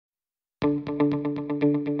Hello,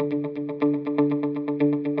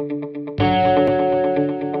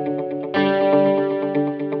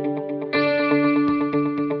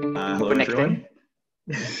 everyone.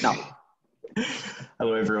 No.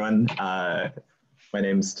 Hello, everyone. My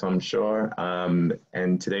name is Tom Shaw,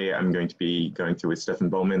 and today I'm going to be going through with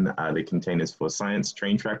Stefan Bollmann the Containers for Science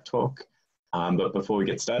train track talk. But before we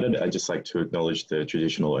get started, I'd just like to acknowledge the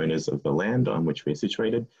traditional owners of the land on which we're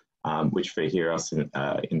situated, which for here us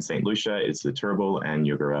in St. Lucia is the Turrbal and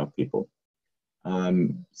Yugara people.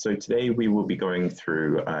 So today we will be going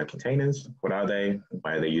through containers. What are they?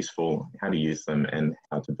 Why are they useful? How to use them and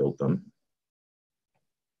how to build them.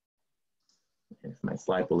 If my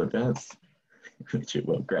slide will advance, which it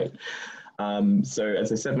will, great. So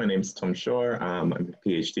as I said, my name is Tom Shaw. I'm a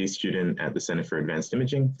PhD student at the Center for Advanced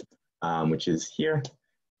Imaging, which is here.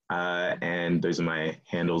 And those are my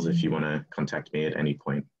handles if you want to contact me at any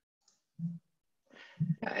point.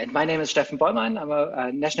 And my name is Stefan Bollmann. I'm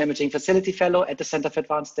a National Imaging Facility Fellow at the Center for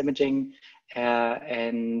Advanced Imaging.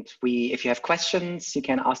 And if you have questions, you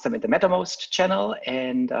can ask them in the Mattermost channel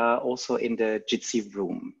and also in the Jitsi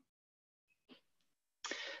room.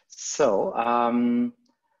 So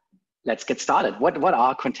let's get started. What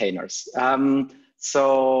are containers?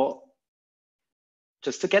 So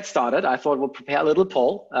just to get started, I thought we'll prepare a little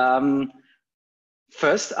poll.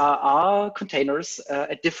 First, are containers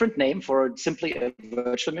a different name for simply a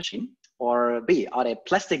virtual machine? Or B, are they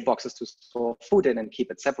plastic boxes to store food in and keep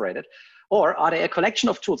it separated? Or are they a collection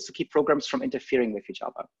of tools to keep programs from interfering with each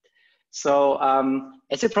other? So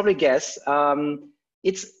as you probably guess,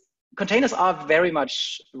 containers are very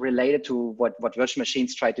much related to what virtual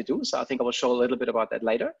machines try to do. So I think I will show a little bit about that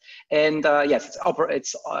later. And yes,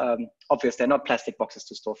 it's obvious they're not plastic boxes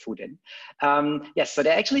to store food in. Yes, so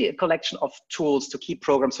they're actually a collection of tools to keep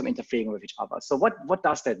programs from interfering with each other. So what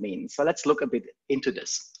does that mean? So let's look a bit into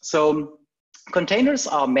this. So containers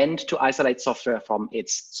are meant to isolate software from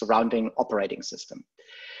its surrounding operating system.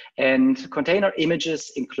 And container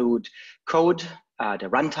images include code, the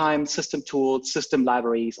runtime, system tools, system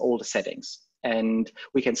libraries, all the settings. And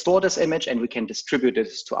we can store this image and we can distribute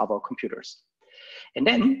this to our computers. And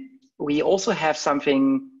then we also have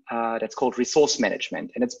something that's called resource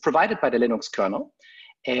management, and it's provided by the Linux kernel.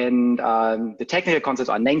 And the technical concepts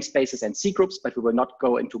are namespaces and C groups, but we will not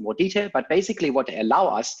go into more detail. But basically what they allow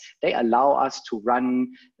us to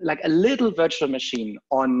run like a little virtual machine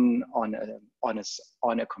on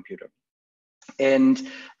a computer. And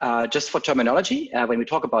just for terminology, when we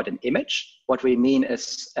talk about an image, what we mean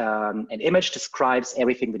is an image describes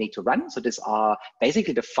everything we need to run. So these are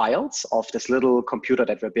basically the files of this little computer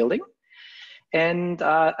that we're building. And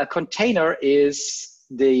a container is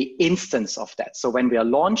the instance of that. So when we are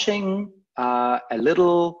launching a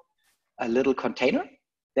little container,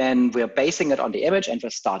 then we're basing it on the image and we're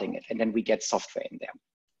starting it, and then we get software in there.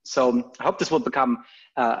 So I hope this will become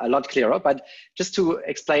a lot clearer, but just to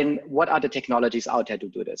explain what are the technologies out there to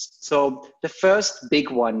do this. So the first big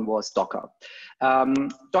one was Docker.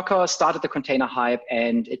 Docker started the container hype,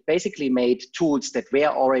 and it basically made tools that were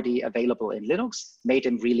already available in Linux, made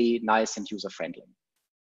them really nice and user-friendly.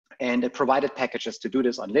 And it provided packages to do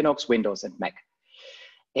this on Linux, Windows, and Mac.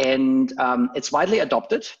 And it's widely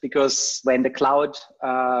adopted because when the cloud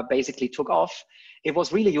basically took off, it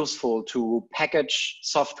was really useful to package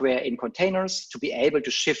software in containers to be able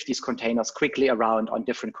to shift these containers quickly around on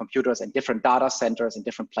different computers and different data centers in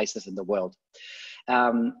different places in the world.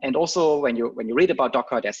 And also, when you read about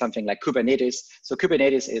Docker, there's something like Kubernetes. So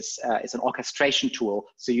Kubernetes is an orchestration tool,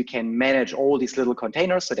 so you can manage all these little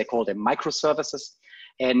containers. So they call them microservices.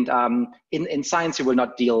 And in science, you will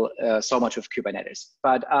not deal so much with Kubernetes.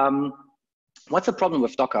 But what's the problem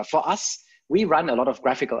with Docker? For us, we run a lot of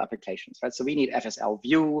graphical applications, right? So we need FSL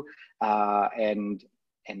View and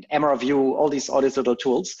MR View, all these little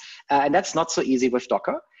tools. And that's not so easy with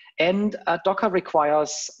Docker. And Docker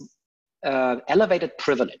requires elevated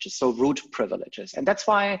privileges, so root privileges. And that's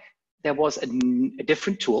why there was a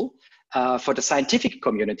different tool for the scientific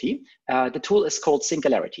community. The tool is called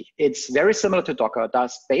Singularity. It's very similar to Docker,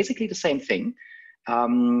 does basically the same thing.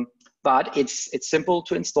 But it's simple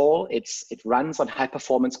to install. It runs on high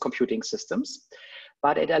performance computing systems,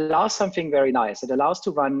 but it allows something very nice. It allows to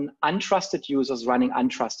run untrusted users running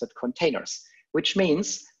untrusted containers, which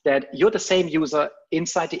means that you're the same user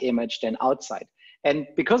inside the image than outside. And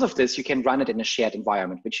because of this, you can run it in a shared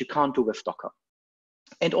environment, which you can't do with Docker.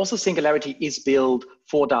 And also Singularity is built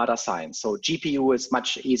for data science. So GPU is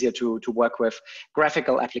much easier to work with.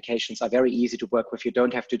 Graphical applications are very easy to work with. You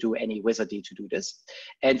don't have to do any wizardry to do this.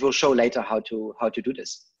 And we'll show later how to do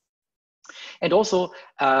this. And also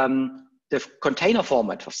the container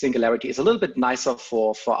format of Singularity is a little bit nicer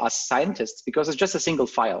for us scientists because it's just a single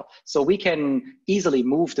file. So we can easily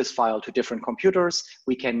move this file to different computers.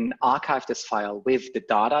 We can archive this file with the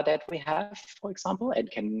data that we have, for example, and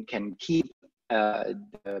can keep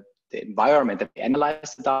the environment that we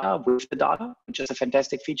analyze the data with the data, which is a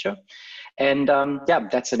fantastic feature. And yeah,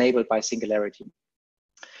 that's enabled by Singularity.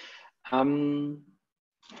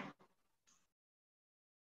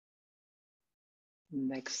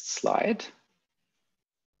 Next slide.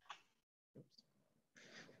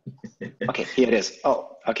 Okay, here it is.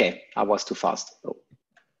 Oh, okay, I was too fast. Oh.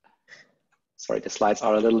 Sorry, the slides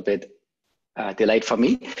are a little bit delayed for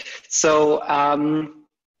me. So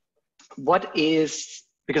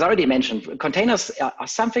because I already mentioned, containers are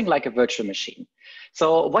something like a virtual machine.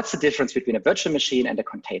 So what's the difference between a virtual machine and a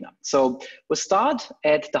container? So we'll start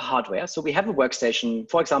at the hardware. So we have a workstation,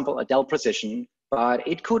 for example, a Dell Precision, but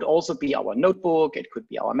it could also be our notebook, it could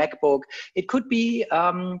be our MacBook, it could be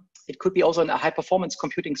also a high-performance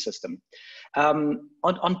computing system.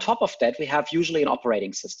 On top of that, we have usually an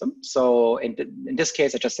operating system. So in this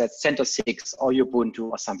case, I just said CentOS 6 or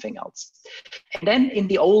Ubuntu or something else. And then in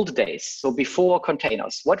the old days, so before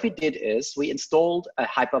containers, what we did is we installed a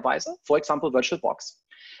hypervisor, for example, VirtualBox.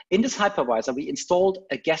 In this hypervisor, we installed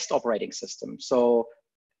a guest operating system. So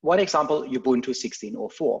one example, Ubuntu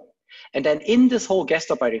 16.04. And then in this whole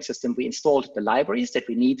guest operating system, we installed the libraries that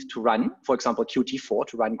we need to run, for example, Qt4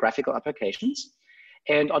 to run graphical applications.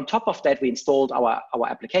 And on top of that, we installed our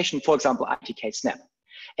application, for example, ITK Snap.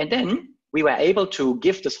 And then we were able to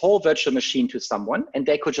give this whole virtual machine to someone and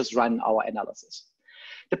they could just run our analysis.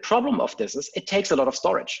 The problem of this is it takes a lot of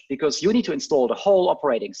storage because you need to install the whole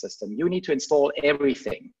operating system. You need to install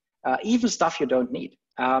everything, even stuff you don't need.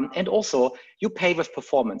 And also you pay with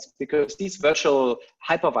performance because these virtual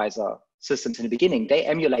hypervisor systems in the beginning, they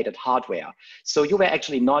emulated hardware. So you were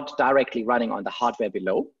actually not directly running on the hardware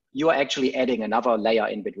below. You are actually adding another layer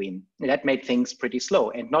in between. And that made things pretty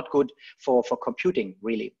slow and not good for computing,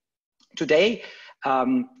 really. Today,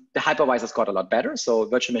 the hypervisors got a lot better. So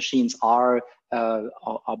virtual machines are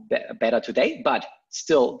better today, but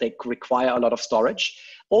still they require a lot of storage.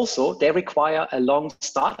 Also, they require a long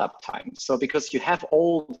startup time. So because you have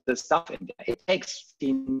all the stuff in there, it takes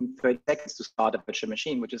 15, 30 seconds to start a virtual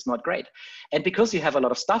machine, which is not great. And because you have a lot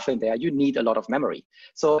of stuff in there, you need a lot of memory.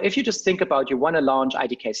 So if you just think about you want to launch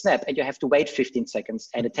IDK Snap and you have to wait 15 seconds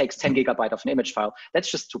and it takes 10 gigabytes of an image file, that's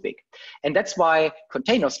just too big. And that's why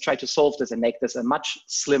containers try to solve this and make this a much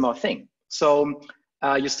slimmer thing. So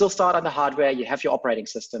you still start on the hardware, you have your operating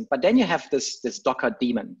system, but then you have this Docker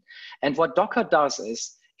daemon. And what Docker does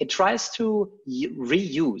is it tries to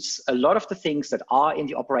reuse a lot of the things that are in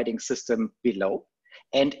the operating system below.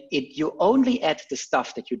 And you only add the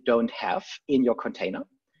stuff that you don't have in your container.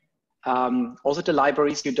 Also the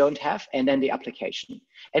libraries you don't have, and then the application.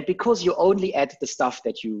 And because you only add the stuff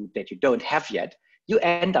that you don't have yet, you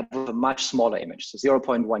end up with a much smaller image, so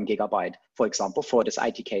 0.1 gigabyte, for example, for this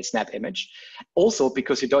ITK Snap image. Also,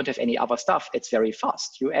 because you don't have any other stuff, it's very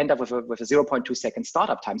fast. You end up with a 0.2 second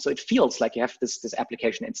startup time. So it feels like you have this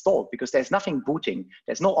application installed because there's nothing booting.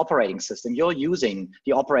 There's no operating system. You're using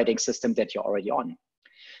the operating system that you're already on.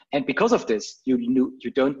 And because of this, you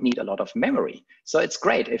don't need a lot of memory. So it's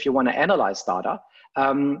great if you want to analyze data.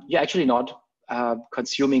 You're actually not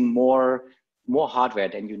consuming more hardware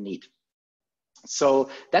than you need. So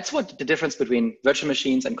that's what the difference between virtual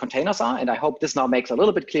machines and containers are. And I hope this now makes a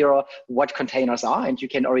little bit clearer what containers are, and you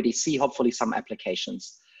can already see hopefully some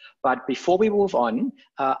applications. But before we move on,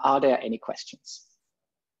 are there any questions?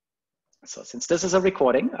 So since this is a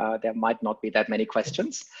recording, there might not be that many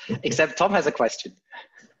questions, except Tom has a question.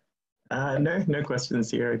 No questions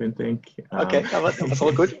here, I don't think. Okay, that was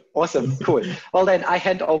all good. Awesome, cool. Well, then I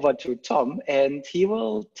hand over to Tom and he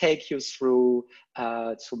will take you through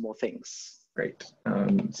some more things. Great.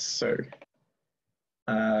 So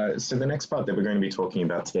the next part that we're going to be talking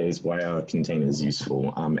about today is why are containers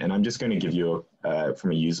useful? And I'm just going to give you,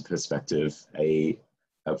 from a user perspective,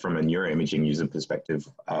 from a neuroimaging user perspective,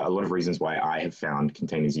 a lot of reasons why I have found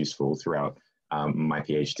containers useful throughout my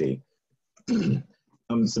PhD.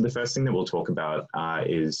 So the first thing that we'll talk about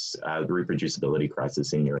is the reproducibility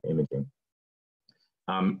crisis in neuroimaging.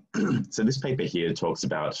 So this paper here talks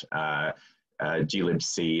about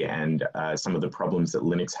glibc and some of the problems that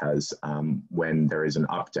Linux has when there is an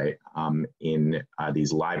update in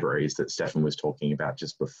these libraries that Stefan was talking about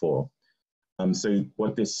just before. So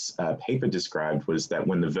what this paper described was that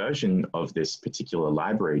when the version of this particular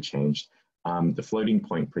library changed, the floating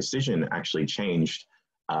point precision actually changed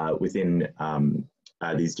within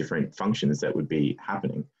these different functions that would be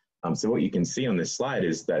happening. So what you can see on this slide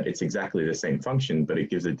is that it's exactly the same function, but it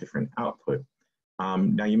gives a different output.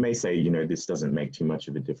 Now you may say, this doesn't make too much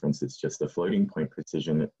of a difference. It's just a floating point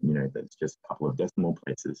precision, that's just a couple of decimal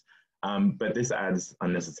places. But this adds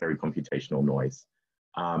unnecessary computational noise.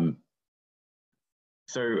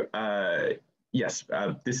 Yes,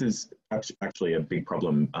 this is actually a big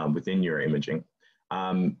problem within neuroimaging.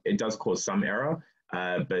 It does cause some error,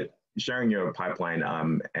 but sharing your pipeline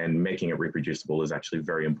and making it reproducible is actually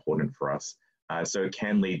very important for us. So it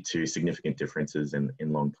can lead to significant differences in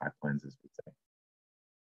long pipelines, as we say.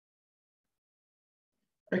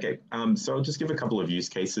 Okay, so I'll just give a couple of use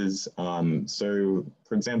cases. So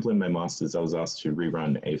for example, in my master's, I was asked to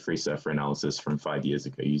rerun a FreeSurfer analysis from 5 years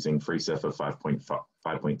ago using FreeSurfer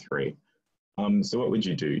 5.3. So what would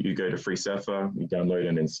you do? You go to FreeSurfer, you download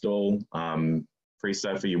and install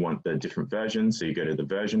FreeSurfer. You want the different versions, so you go to the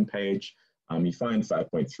version page. You find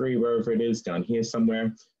 5.3 wherever it is, down here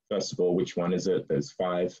somewhere. First of all, which one is it? There's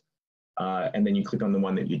 5. And then you click on the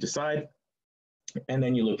one that you decide. And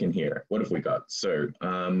then you look in here. What have we got? So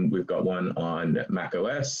we've got one on Mac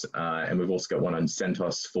OS, and we've also got one on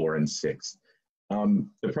CentOS 4 and 6.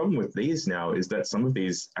 The problem with these now is that some of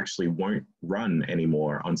these actually won't run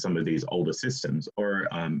anymore on some of these older systems. Or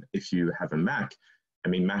if you have a Mac,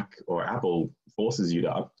 Mac or Apple forces you to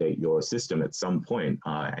update your system at some point,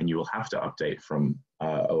 and you will have to update from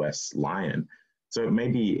OS Lion. So it may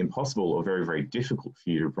be impossible or very, very difficult for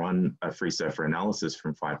you to run a FreeSurfer analysis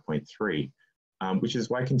from 5.3. Which is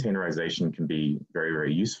why containerization can be very,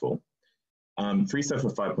 very useful.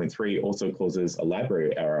 FreeSurfer 5.3 also causes a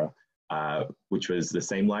library error, which was the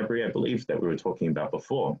same library, I believe, that we were talking about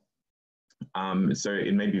before. So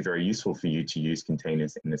it may be very useful for you to use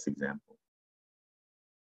containers in this example.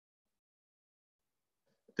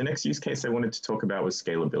 The next use case I wanted to talk about was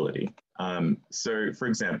scalability. So for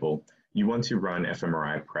example, you want to run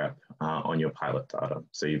fMRI prep on your pilot data.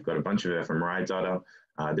 So you've got a bunch of fMRI data.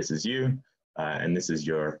 This is you. And this is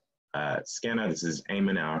your scanner. This is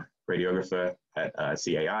Eamon, our radiographer at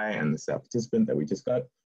CAI, and this is our participant that we just got.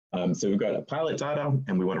 So we've got a pilot data,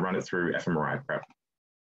 and we want to run it through fMRI prep.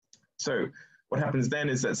 So what happens then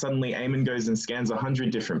is that suddenly Eamon goes and scans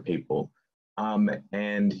 100 different people.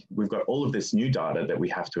 And we've got all of this new data that we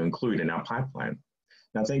have to include in our pipeline.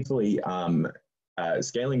 Now, thankfully,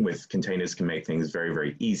 scaling with containers can make things very,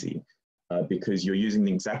 very easy. Because you're using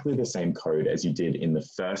exactly the same code as you did in the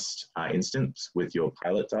first instance with your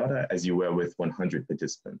pilot data as you were with 100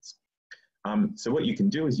 participants. So what you can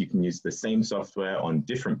do is you can use the same software on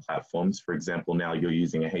different platforms. For example, now you're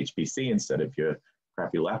using a HPC instead of your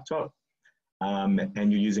crappy laptop. And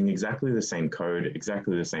you're using exactly the same code,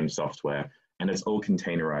 exactly the same software, and it's all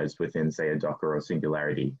containerized within, say, a Docker or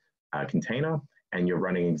Singularity container. And you're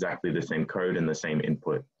running exactly the same code and the same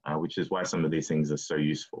input, which is why some of these things are so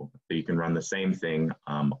useful. So you can run the same thing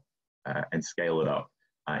and scale it up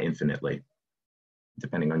infinitely,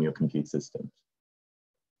 depending on your compute systems.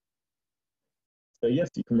 So yes,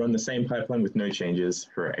 you can run the same pipeline with no changes,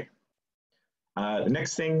 hooray. The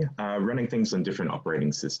next thing, running things on different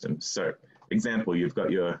operating systems. So example, you've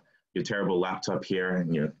got your terrible laptop here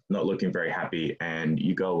and you're not looking very happy, and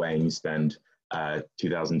you go away and you spend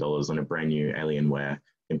 $2,000 on a brand new Alienware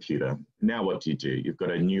computer. Now what do? You've got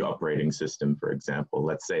a new operating system, for example.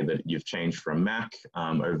 Let's say that you've changed from Mac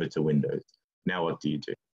over to Windows. Now what do?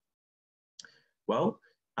 Well,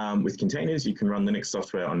 with containers, you can run Linux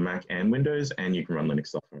software on Mac and Windows, and you can run Linux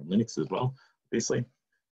software on Linux as well, obviously.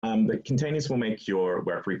 But containers will make your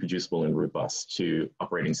work reproducible and robust to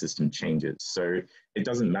operating system changes. So it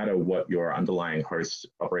doesn't matter what your underlying host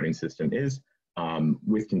operating system is.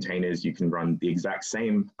 With containers, you can run the exact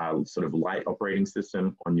same sort of light operating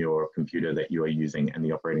system on your computer that you are using and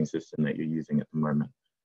the operating system that you're using at the moment.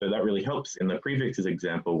 So that really helps in the previous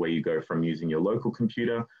example where you go from using your local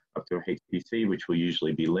computer up to a HPC, which will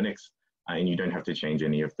usually be Linux, and you don't have to change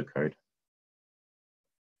any of the code.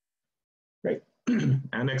 Great.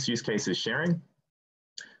 Our next use case is sharing.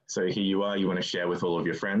 So here you are, you want to share with all of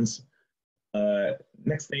your friends.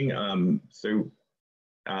 Next thing,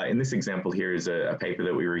 in this example here is a paper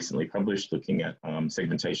that we recently published looking at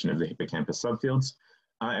segmentation of the hippocampus subfields.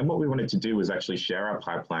 And what we wanted to do was actually share our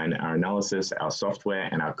pipeline, our analysis, our software,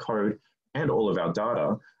 and our code, and all of our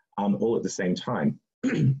data all at the same time.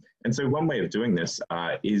 And so one way of doing this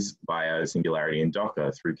is via Singularity and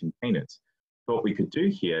Docker through containers. What we could do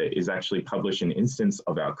here is actually publish an instance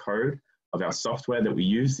of our code, of our software that we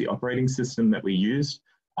use, the operating system that we used,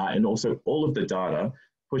 and also all of the data,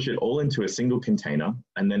 push it all into a single container,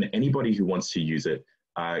 and then anybody who wants to use it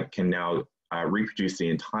can now reproduce the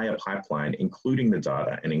entire pipeline, including the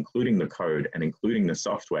data and including the code and including the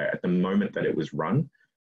software at the moment that it was run.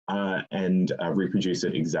 and reproduce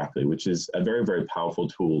it exactly, which is a very, very powerful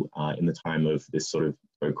tool in the time of this sort of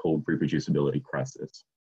so-called reproducibility crisis.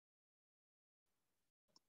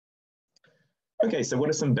 Okay, so what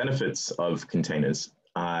are some benefits of containers?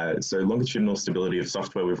 So longitudinal stability of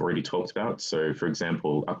software we've already talked about. So for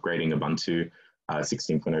example, upgrading Ubuntu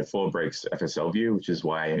 16.04 breaks FSL view, which is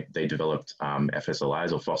why they developed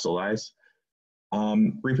FSLIs or fossilize.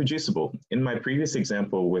 Reproducible. In my previous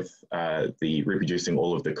example with the reproducing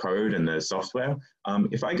all of the code and the software,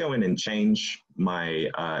 if I go in and change my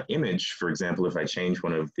image, for example, if I change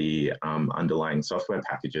one of the underlying software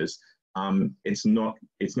packages, it's no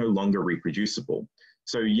longer reproducible.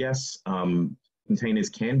 So yes, containers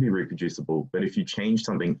can be reproducible, but if you change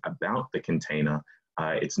something about the container,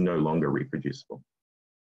 it's no longer reproducible.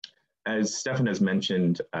 As Stefan has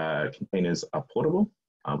mentioned, containers are portable,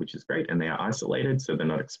 which is great, and they are isolated, so they're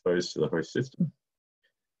not exposed to the host system.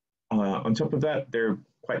 On top of that, they're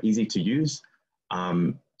quite easy to use.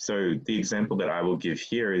 So the example that I will give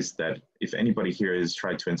here is that if anybody here has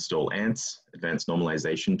tried to install ANTs, Advanced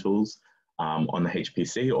Normalization Tools, on the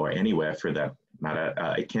HPC or anywhere for that matter,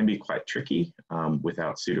 it can be quite tricky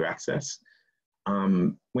without sudo access.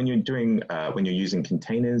 When you're using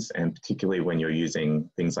containers, and particularly when you're using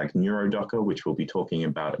things like Neurodocker, which we'll be talking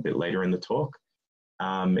about a bit later in the talk,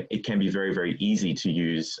 it can be very, very easy to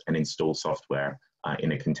use and install software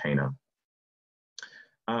in a container.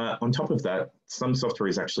 On top of that, some software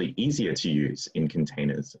is actually easier to use in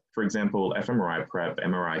containers. For example, fMRI Prep,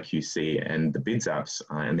 MRI QC, and the BIDS apps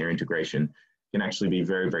and their integration can actually be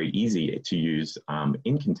very, very easy to use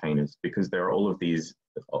in containers because there are all of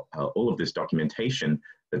this documentation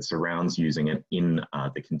that surrounds using it in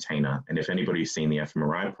the container. And if anybody's seen the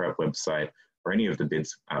fMRI Prep website or any of the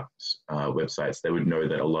BIDS apps websites, they would know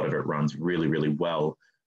that a lot of it runs really, really well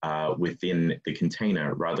within the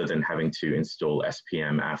container rather than having to install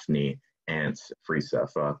SPM, AFNI, ANT,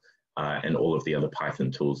 FreeSurfer, and all of the other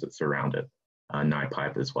Python tools that surround it,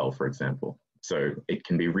 NiPipe as well, for example. So it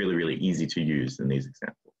can be really, really easy to use in these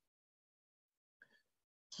examples.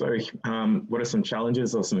 So what are some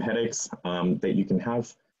challenges or some headaches that you can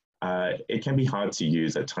have? It can be hard to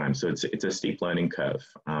use at times, so it's a steep learning curve,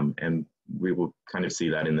 and we will kind of see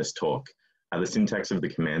that in this talk. The syntax of the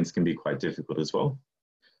commands can be quite difficult as well.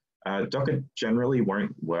 Docker generally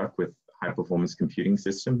won't work with high-performance computing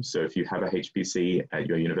systems, so if you have a HPC at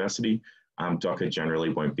your university, Docker generally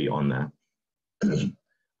won't be on there.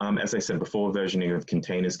 As I said before, versioning of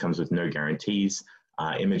containers comes with no guarantees.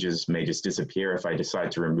 Images may just disappear if I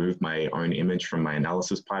decide to remove my own image from my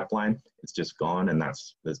analysis pipeline. It's just gone, and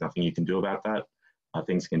there's nothing you can do about that.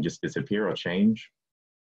 Things can just disappear or change.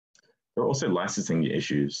 There are also licensing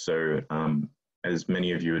issues. So as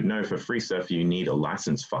many of you would know, for FreeSurfer, you need a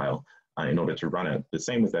license file in order to run it. The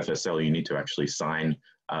same with FSL, you need to actually sign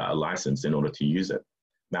a license in order to use it.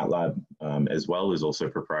 MATLAB as well is also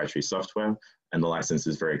proprietary software, and the license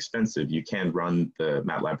is very expensive. You can run the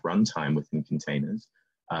MATLAB runtime within containers,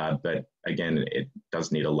 but again, it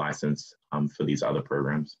does need a license for these other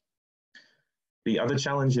programs. The other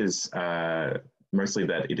challenge is mostly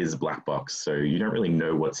that it is a black box, so you don't really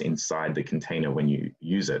know what's inside the container when you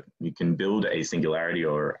use it. You can build a Singularity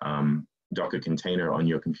or Docker container on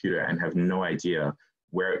your computer and have no idea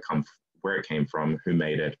where it came from, who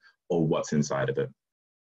made it, or what's inside of it.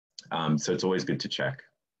 So it's always good to check.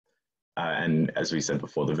 And as we said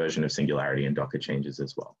before, the version of Singularity and Docker changes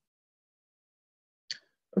as well.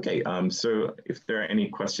 Okay, so if there are any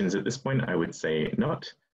questions at this point, I would say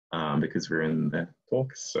not, because we're in the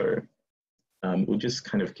talk. So we'll just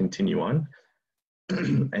kind of continue on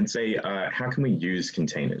and say, how can we use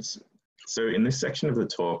containers? So in this section of the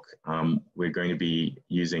talk, we're going to be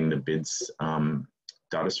using the BIDS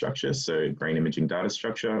data structure, so brain imaging data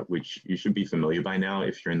structure, which you should be familiar by now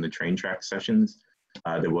if you're in the train track sessions.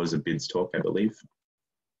 There was a BIDS talk, I believe.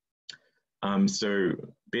 So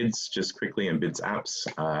BIDS, just quickly, and BIDS apps,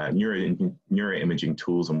 neuroimaging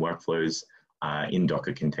tools and workflows in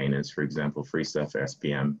Docker containers, for example, FreeSurfer,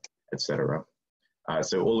 SPM, etc.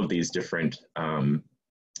 So all of these different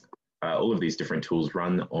tools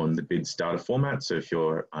run on the BIDS data format. So if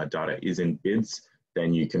your data is in BIDS,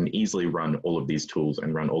 then you can easily run all of these tools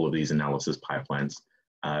and run all of these analysis pipelines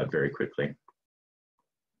very quickly.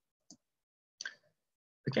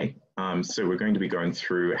 Okay, so we're going to be going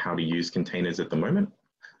through how to use containers at the moment.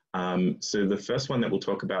 So the first one that we'll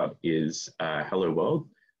talk about is Hello World.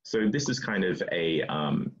 So this is kind of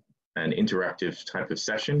an interactive type of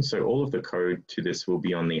session. So all of the code to this will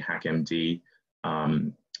be on the HackMD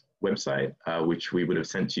website, which we would have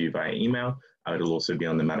sent to you via email. It'll also be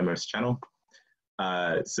on the Mattermost channel.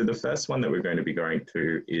 So the first one that we're going to be going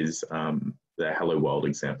through is the Hello World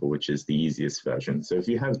example, which is the easiest version. So if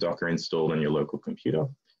you have Docker installed on your local computer,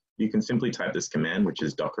 you can simply type this command, which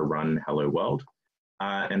is docker run hello world.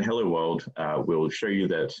 And hello world will show you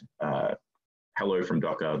that hello from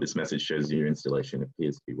Docker. This message shows your installation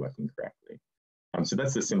appears to be working correctly. So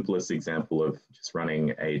that's the simplest example of just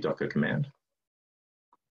running a Docker command.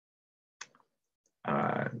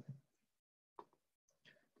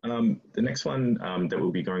 The next one that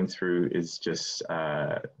we'll be going through is just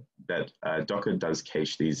that Docker does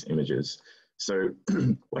cache these images. So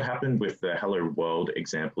what happened with the Hello World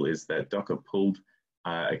example is that Docker pulled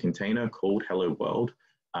a container called Hello World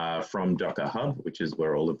from Docker Hub, which is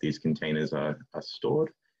where all of these containers are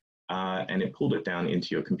stored. And it pulled it down into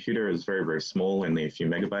your computer. It was very, very small, only a few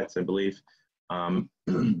megabytes, I believe. And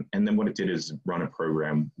then what it did is run a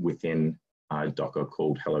program within Docker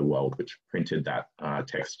called Hello World, which printed that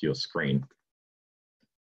text to your screen.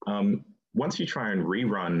 Once you try and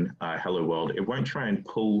rerun Hello World, it won't try and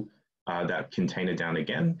pull that container down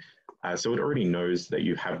again. So it already knows that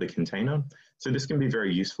you have the container. So this can be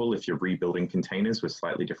very useful if you're rebuilding containers with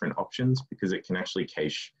slightly different options, because it can actually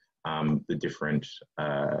cache the different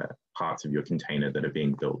parts of your container that are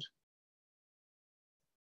being built.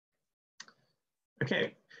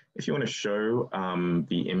 Okay, if you want to show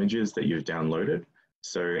the images that you've downloaded,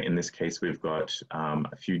 so in this case, we've got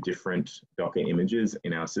a few different Docker images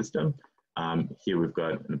in our system. Here we've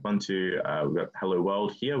got an Ubuntu, we've got Hello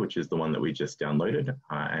World here, which is the one that we just downloaded,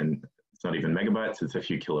 and it's not even megabytes, it's a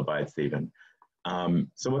few kilobytes even.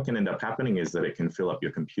 So what can end up happening is that it can fill up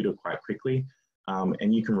your computer quite quickly,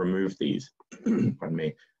 and you can remove these, pardon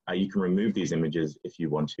me, you can remove these images if you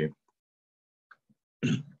want to.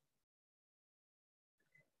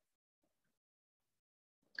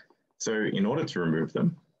 So in order to remove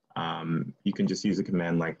them, you can just use a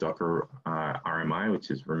command like docker rmi, which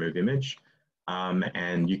is remove image,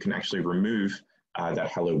 and you can actually remove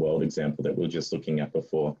that Hello World example that we were just looking at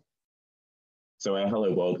before. So our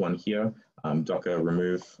Hello World one here, docker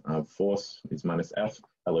remove force is -f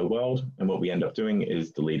Hello World, and what we end up doing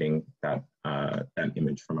is deleting that, that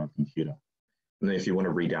image from our computer. And then if you want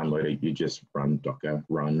to re-download it, you just run docker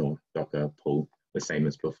run or docker pull, the same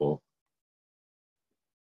as before.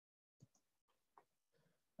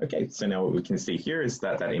 Okay, so now what we can see here is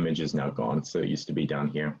that that image is now gone. So it used to be down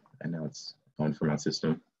here, and now it's gone from our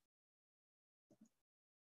system.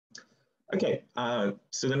 Okay,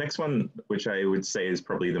 so the next one, which I would say is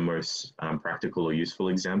probably the most practical or useful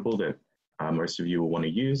example that most of you will want to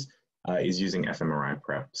use, is using fMRI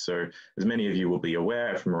prep. So as many of you will be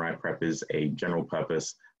aware, fMRI prep is a general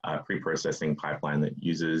purpose pre-processing pipeline that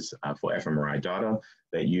uses for fMRI data,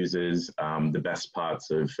 that uses the best parts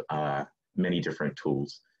of many different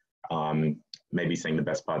tools. Maybe saying the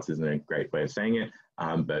best parts isn't a great way of saying it,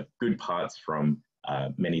 but good parts from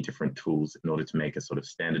many different tools in order to make a sort of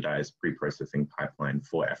standardized pre-processing pipeline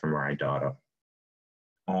for fMRI data.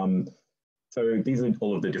 So these are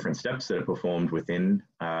all of the different steps that are performed within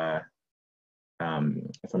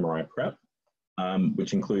fMRI prep,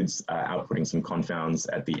 which includes outputting some confounds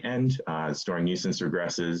at the end, storing nuisance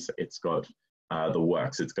regressors. It's got the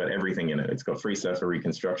works. It's got everything in it. It's got free surfer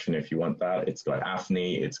reconstruction if you want that. It's got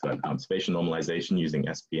AFNI. It's got spatial normalization using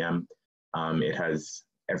SPM. It has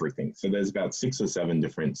everything. So there's about 6 or 7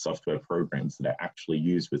 different software programs that are actually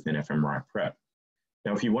used within fMRI prep.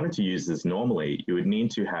 Now, if you wanted to use this normally, you would need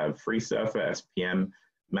to have free surfer, SPM,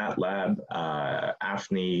 MATLAB,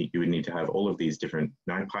 AFNI. You would need to have all of these different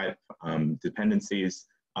NiPipe dependencies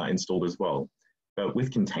installed as well. But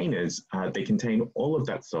with containers, they contain all of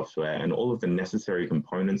that software and all of the necessary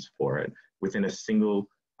components for it within a single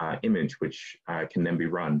image, which can then be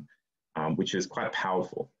run, which is quite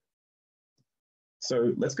powerful.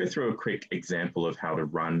 So let's go through a quick example of how to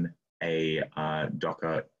run a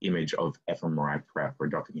Docker image of fMRI prep, or a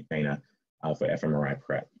Docker container for fMRI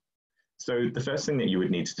prep. So the first thing that you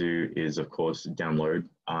would need to do is, of course, download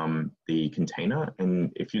the container.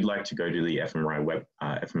 And if you'd like to go to the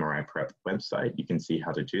fMRI prep website, you can see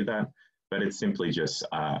how to do that. But it's simply just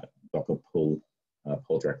docker pull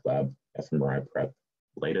direct lab fMRI prep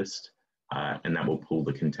latest, and that will pull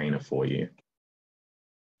the container for you.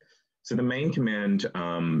 So the main command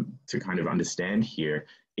to kind of understand here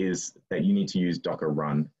is that you need to use docker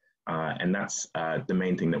run. And that's the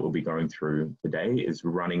main thing that we'll be going through today, is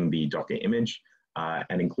running the Docker image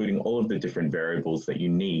and including all of the different variables that you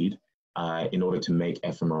need in order to make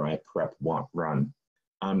fMRI prep run.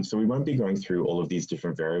 So we won't be going through all of these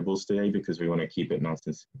different variables today because we want to keep it nice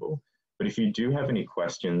and simple. But if you do have any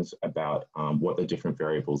questions about what the different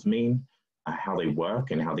variables mean, how they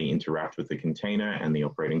work and how they interact with the container and the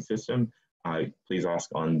operating system, please ask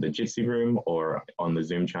on the Jitsi room or on the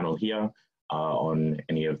Zoom channel here. on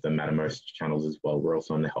any of the Mattermost channels as well. We're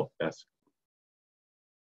also on the help desk.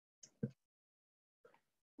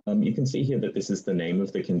 You can see here that this is the name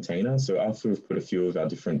of the container. So after we've put a few of our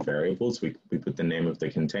different variables, we put the name of the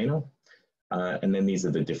container. And then these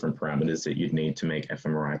are the different parameters that you'd need to make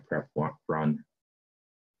fMRI prep run.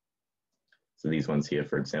 So these ones here,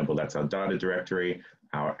 for example, that's our data directory,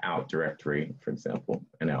 our out directory, for example,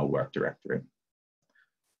 and our work directory.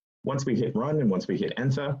 Once we hit run and once we hit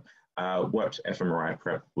enter, what fMRI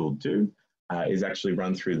prep will do is actually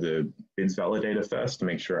run through the bids validator first to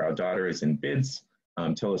make sure our data is in bids,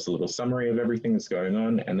 tell us a little summary of everything that's going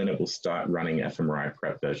on, and then it will start running fMRI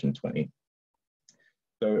prep version 20.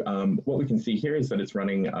 So what we can see here is that it's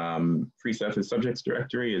running free surface subjects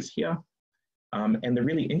directory is here. And the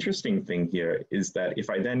really interesting thing here is that if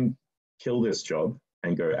I then kill this job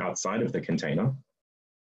and go outside of the container,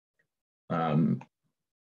 and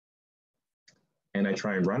I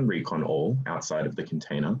try and run recon all outside of the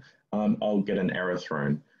container, I'll get an error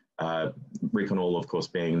thrown. Recon all, of course,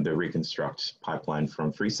 being the reconstruct pipeline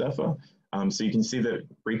from FreeSurfer. So you can see that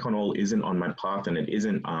recon all isn't on my path and it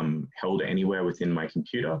isn't held anywhere within my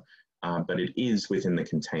computer, but it is within the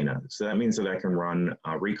container. So that means that I can run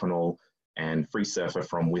recon all and FreeSurfer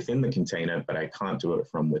from within the container, but I can't do it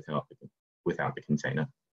from without the container.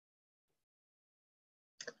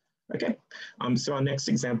 Okay, so our next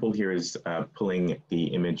example here is pulling the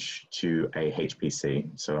image to a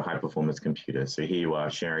HPC, so a high performance computer. So here you are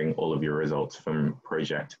sharing all of your results from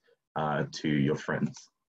project to your friends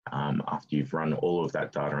after you've run all of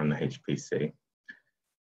that data on the HPC.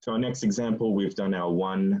 So our next example, we've done our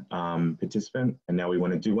one participant, and now we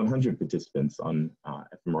want to do 100 participants on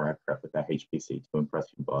fMRI prep with our HPC to impress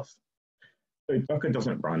your boss. So Docker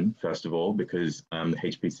doesn't run, first of all, because the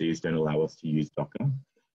HPCs don't allow us to use Docker.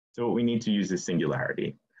 So what we need to use is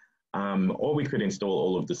Singularity. Or we could install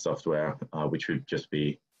all of the software, which would just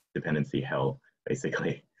be dependency hell,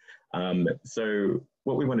 basically. So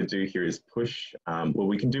what we want to do here is push, well,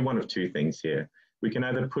 we can do one of two things here. We can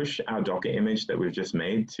either push our Docker image that we've just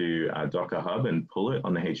made to our Docker Hub and pull it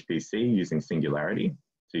on the HPC using Singularity,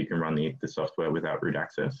 so you can run the software without root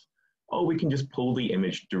access. Or we can just pull the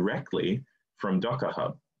image directly from Docker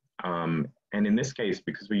Hub. And in this case,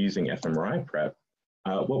 because we're using fMRI prep,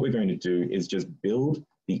 what we're going to do is just build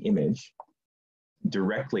the image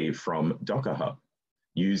directly from Docker Hub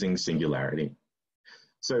using Singularity.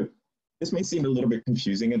 So this may seem a little bit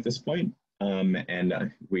confusing at this point,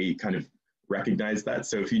 and we kind of recognize that.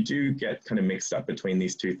 So if you do get kind of mixed up between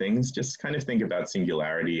these two things, just kind of think about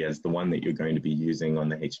Singularity as the one that you're going to be using on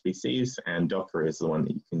the HPCs, and Docker is the one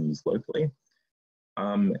that you can use locally.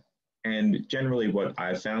 And generally what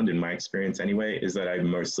I've found in my experience anyway is that I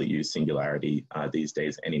mostly use Singularity these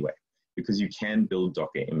days anyway, because you can build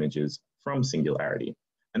Docker images from Singularity.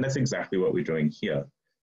 And that's exactly what we're doing here.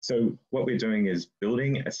 So what we're doing is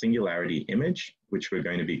building a Singularity image, which we're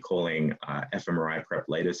going to be calling fMRI prep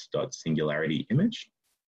latest.singularity image.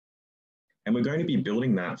 And we're going to be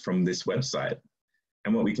building that from this website.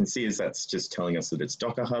 And what we can see is that's just telling us that it's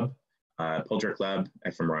Docker Hub, Poldrick Lab,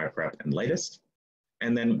 fMRI prep, and latest.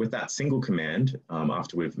 And then with that single command,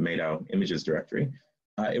 after we've made our images directory,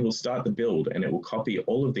 it will start the build and it will copy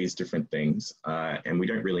all of these different things. And we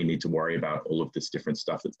don't really need to worry about all of this different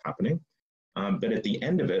stuff that's happening. But at the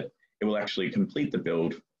end of it, it will actually complete the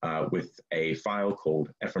build with a file called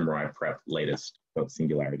fMRI prep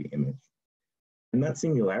latest.singularity image. And that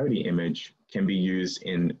Singularity image can be used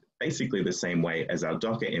in basically the same way as our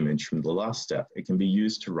Docker image from the last step. It can be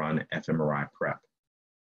used to run fMRI prep.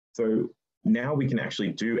 So now we can actually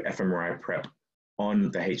do fMRI prep on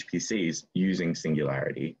the HPCs using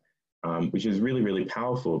Singularity, which is really, really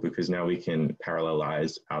powerful because now we can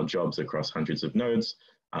parallelize our jobs across hundreds of nodes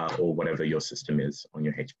or whatever your system is on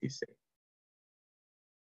your HPC.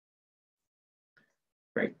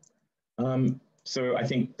 Great. So I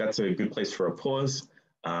think that's a good place for a pause,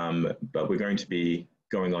 but we're going to be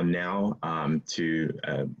going on now to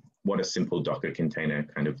what a simple Docker container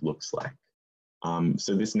kind of looks like.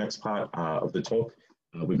 So this next part of the talk,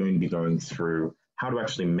 we're going to be going through how to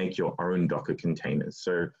actually make your own Docker containers.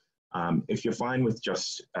 So if you're fine with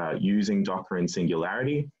just using Docker and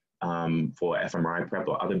Singularity for fMRI prep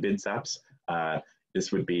or other BIDS apps,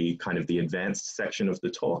 this would be kind of the advanced section of the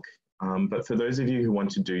talk. But for those of you who want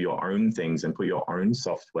to do your own things and put your own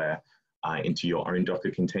software into your own Docker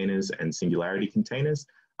containers and Singularity containers,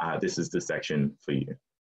 this is the section for you.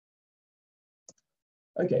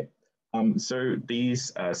 Okay. So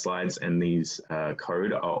these slides and these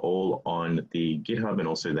code are all on the GitHub and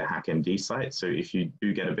also the HackMD site. So if you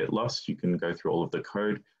do get a bit lost, you can go through all of the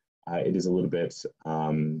code. It is a little bit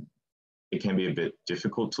it can be a bit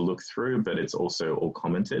difficult to look through, but it's also all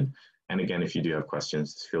commented. And again, if you do have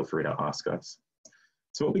questions, feel free to ask us.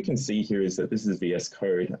 So what we can see here is that this is VS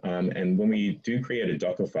Code. And when we do create a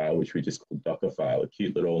Docker file, which we just call Docker file, a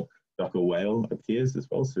cute little Docker whale appears as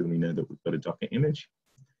well. So we know that we've got a Docker image.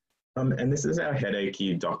 And this is our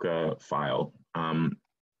headachy Docker file.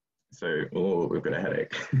 We've got a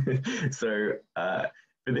headache. So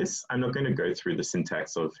for this, I'm not going to go through the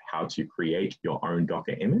syntax of how to create your own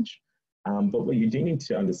Docker image. But what you do need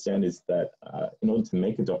to understand is that in order to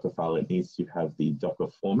make a Docker file, it needs to have the Docker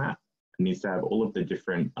format. It needs to have all of the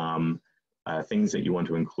different things that you want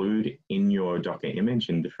to include in your Docker image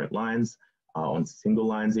in different lines, on single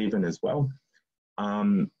lines even as well.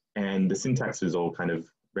 And the syntax is all kind of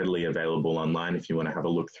readily available online if you want to have a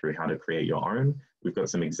look through how to create your own. We've got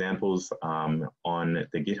some examples on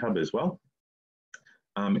the GitHub as well.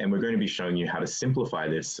 And we're going to be showing you how to simplify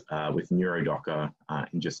this with Neurodocker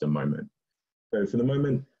in just a moment. So for the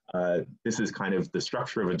moment, this is kind of the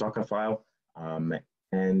structure of a Docker file.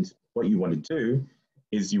 And what you want to do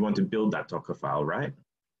is you want to build that Docker file, right?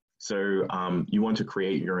 So you want to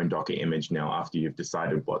create your own Docker image now after you've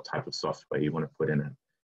decided what type of software you want to put in it.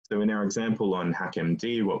 So in our example on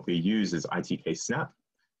HackMD, what we use is ITK Snap.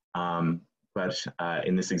 But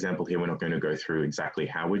in this example here, we're not going to go through exactly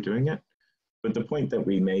how we're doing it. But the point that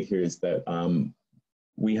we made here is that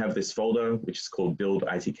we have this folder, which is called build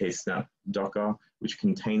ITK Snap Docker, which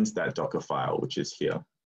contains that Docker file, which is here.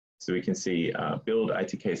 So we can see build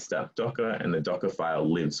ITK Snap Docker, and the Docker file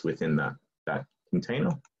lives within that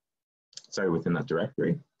container, within that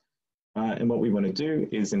directory. And what we want to do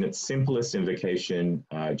is, in its simplest invocation,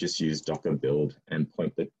 just use Docker build and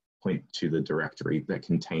point to the directory that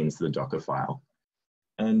contains the Docker file.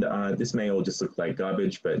 And this may all just look like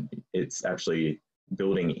garbage, but it's actually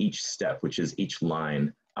building each step, which is each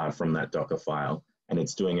line from that Docker file. And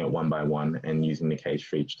it's doing it one by one and using the case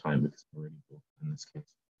for each time because we're already built in this case.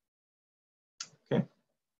 Okay.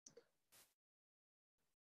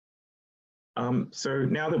 So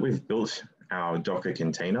now that we've built our Docker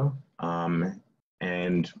container,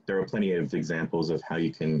 and there are plenty of examples of how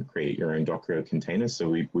you can create your own Docker container, so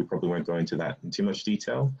we probably won't go into that in too much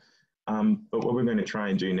detail. But what we're going to try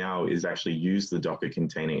and do now is actually use the Docker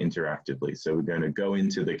container interactively. So we're going to go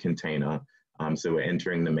into the container. So we're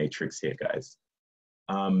entering the matrix here, guys.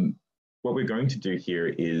 What we're going to do here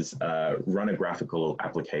is run a graphical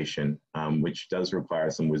application, which does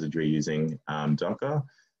require some wizardry using Docker.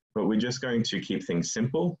 But we're just going to keep things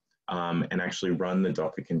simple and actually run the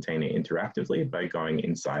Docker container interactively by going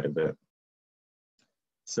inside of it.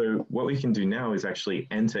 So what we can do now is actually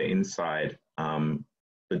enter inside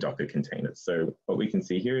the Docker container. So what we can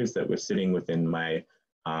see here is that we're sitting within my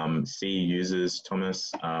C users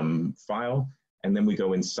Thomas file, and then we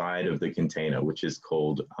go inside of the container, which is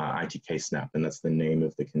called ITK Snap, and that's the name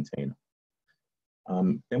of the container.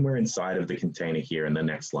 Then we're inside of the container here in the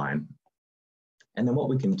next line. And then what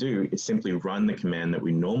we can do is simply run the command that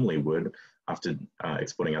we normally would after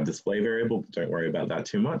exporting our display variable, but don't worry about that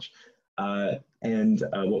too much.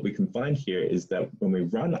 What we can find here is that when we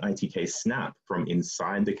run ITK Snap from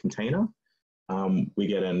inside the container, we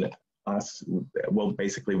get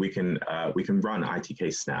basically we can run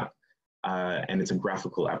ITK Snap, and it's a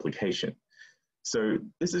graphical application. So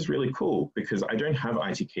this is really cool because I don't have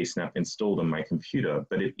ITK Snap installed on my computer,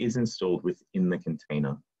 but it is installed within the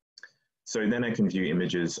container. So then I can view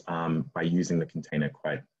images by using the container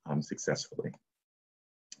quite successfully.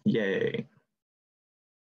 Yay.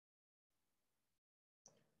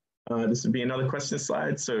 This would be another question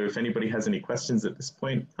slide. So if anybody has any questions at this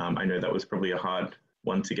point, I know that was probably a hard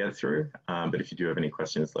one to get through, but if you do have any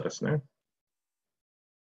questions, let us know.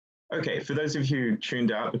 Okay, for those of you who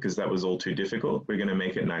tuned out because that was all too difficult, we're going to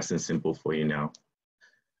make it nice and simple for you now.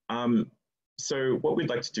 So what we'd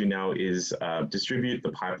like to do now is distribute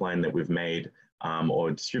the pipeline that we've made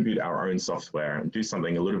or distribute our own software and do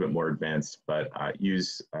something a little bit more advanced, but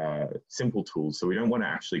use simple tools. So we don't want to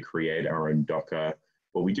actually create our own Docker.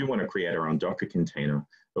 Well, we do want to create our own Docker container,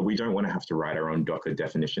 but we don't want to have to write our own Docker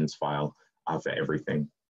definitions file for everything.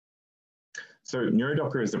 So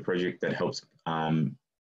Neurodocker is a project that helps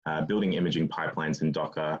building imaging pipelines in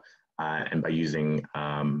Docker, and by using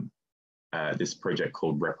this project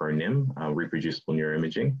called ReproNIM, Reproducible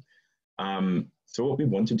Neuroimaging. So what we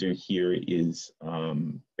want to do here is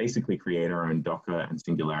basically create our own Docker and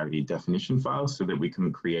singularity definition files so that we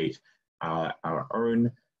can create our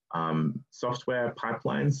own software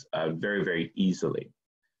pipelines very, very easily.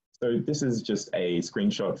 So this is just a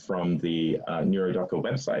screenshot from the Neurodocker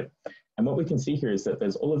website. And what we can see here is that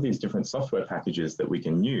there's all of these different software packages that we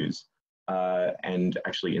can use and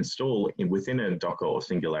actually install within a Docker or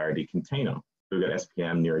Singularity container. So we've got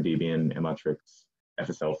SPM, Neurodocker, Mrtrix,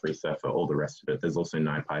 FSL, FreeSurfer, all the rest of it. There's also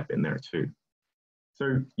NiPipe in there too.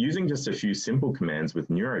 So using just a few simple commands with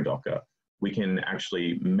Neurodocker, we can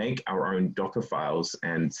actually make our own Docker files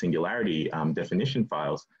and Singularity definition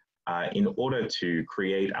files in order to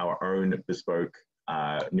create our own bespoke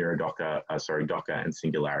Docker and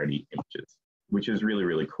Singularity images, which is really,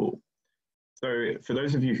 really cool. So for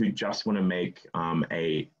those of you who just want to make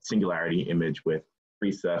a Singularity image with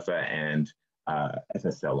FreeSurfer and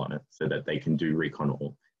FSL on it so that they can do recon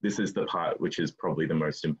all, this is the part which is probably the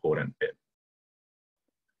most important bit.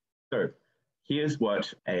 So here's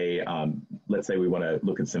what let's say we want to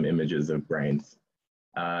look at some images of brains.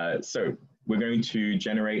 So we're going to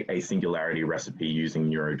generate a Singularity recipe using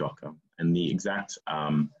Neurodocker. And the exact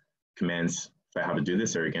commands for how to do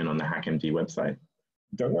this are again on the HackMD website.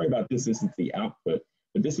 Don't worry about this, this is the output,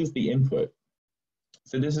 but this is the input.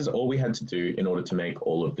 So this is all we had to do in order to make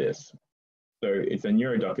all of this. So it's a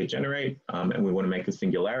Neurodocker generate, and we want to make a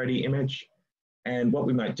Singularity image. And what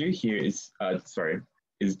we might do here is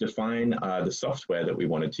define the software that we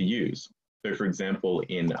wanted to use. So for example,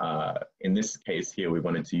 in this case here, we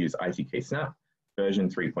wanted to use ITK Snap version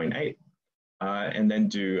 3.8, and then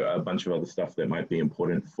do a bunch of other stuff that might be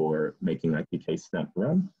important for making ITK Snap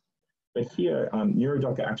run. But here,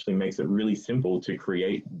 Neurodocker actually makes it really simple to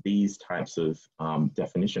create these types of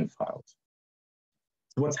definition files.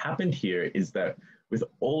 So what's happened here is that with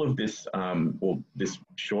all of this, this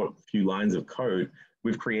short few lines of code,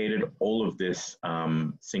 we've created all of this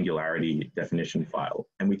Singularity definition file,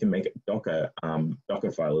 and we can make a Docker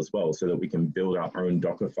file as well, so that we can build our own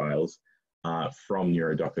Docker files from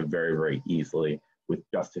Neurodocker very, very easily with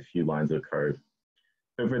just a few lines of code.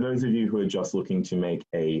 So for those of you who are just looking to make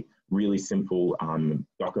a really simple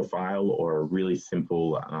Docker file or a really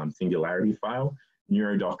simple Singularity file,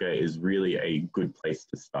 Neurodocker is really a good place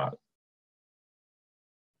to start.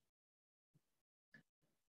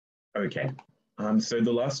 Okay. So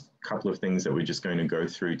the last couple of things that we're just going to go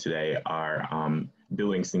through today are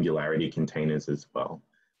building Singularity containers as well.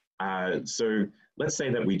 So let's say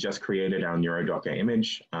that we just created our Neurodocker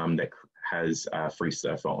image that has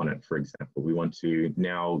FreeSurfer on it, for example. We want to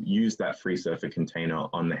now use that FreeSurfer container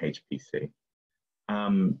on the HPC.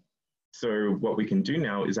 So what we can do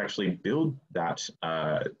now is actually build that,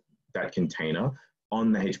 that container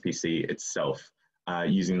on the HPC itself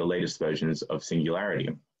using the latest versions of Singularity.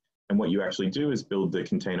 And what you actually do is build the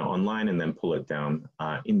container online and then pull it down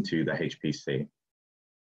into the HPC.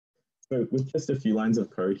 So with just a few lines of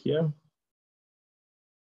code here,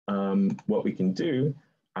 what we can do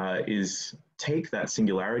is take that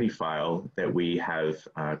Singularity file that we have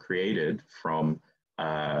created from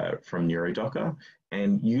Neurodocker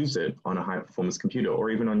and use it on a high-performance computer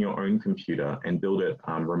or even on your own computer and build it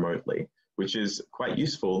remotely, which is quite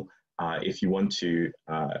useful if you want to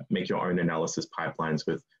make your own analysis pipelines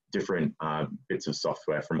with different bits of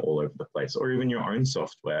software from all over the place, or even your own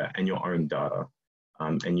software and your own data.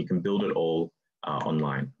 And you can build it all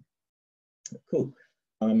online. Cool.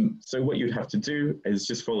 So what you'd have to do is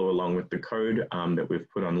just follow along with the code that we've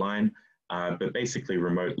put online, but basically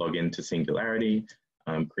remote login to Singularity,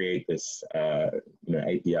 create this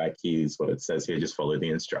API key is what it says here, just follow the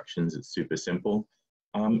instructions, it's super simple.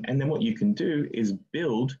 And then what you can do is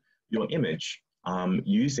build your image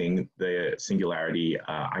using the Singularity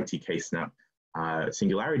ITK Snap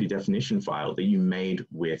Singularity definition file that you made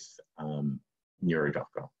with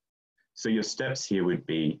Neurodocker. So your steps here would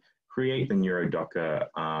be create the Neurodocker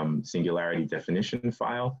Singularity definition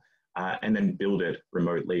file and then build it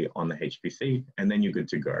remotely on the HPC, and then you're good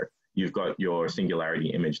to go. You've got your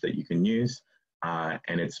Singularity image that you can use,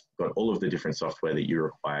 and it's got all of the different software that you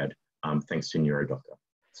required thanks to Neurodocker.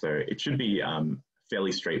 So it should be a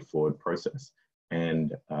fairly straightforward process.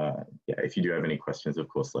 And yeah, if you do have any questions, of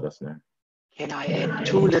course, let us know. Can I add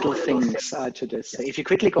two little things to this? If you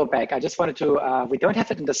quickly go back, I just wanted to, we don't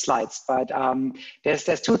have it in the slides, but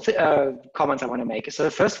there's two comments I want to make. So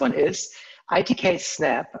the first one is ITK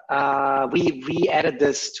Snap. We added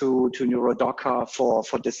this to Neurodocker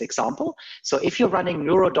for this example. So if you're running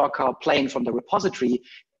Neurodocker plain from the repository,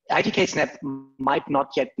 ITK Snap might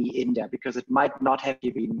not yet be in there because it might not have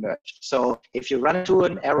been merged. So if you run into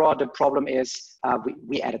an error, the problem is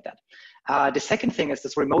we added that. The second thing is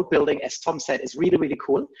this remote building, as Tom said, is really, really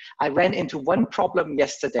cool. I ran into one problem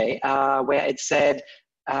yesterday where it said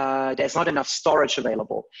there's not enough storage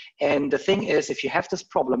available. And the thing is, if you have this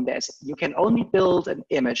problem, you can only build an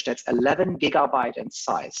image that's 11 gigabyte in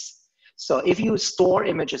size. So if you store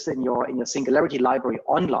images in your Singularity library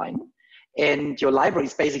online, and your library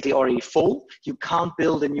is basically already full, you can't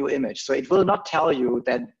build a new image. So it will not tell you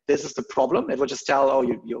that this is the problem. It will just tell, oh,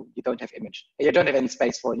 you don't have image. You don't have any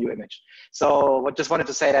space for a new image. So I just wanted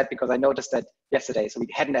to say that because I noticed that yesterday, so we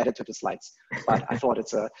hadn't added to the slides, but I thought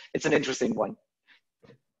it's an interesting one.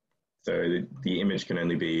 So the image can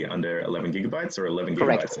only be under 11 gigabytes or 11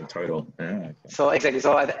 Correct. gigabytes in total? Okay. So exactly,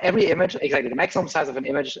 so every image, exactly, the maximum size of an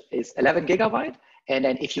image is 11 gigabyte. And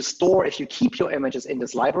then if you keep your images in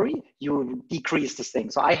this library, you decrease this thing.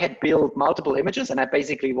 So I had built multiple images and I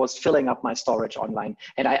basically was filling up my storage online.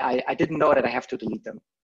 And I didn't know that I have to delete them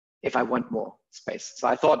if I want more space. So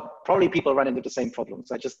I thought probably people run into the same problem.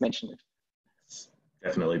 So I just mentioned it.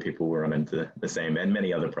 Definitely people will run into the same and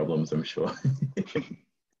many other problems, I'm sure.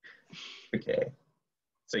 Okay,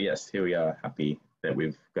 so yes, here we are, happy that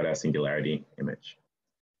we've got our singularity image.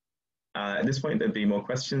 At this point, there'd be more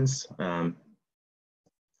questions, but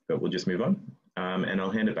we'll just move on. And I'll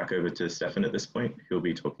hand it back over to Stefan at this point, who'll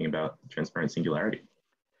be talking about transparent singularity.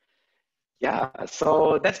 Yeah,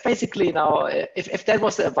 so that's basically now, if that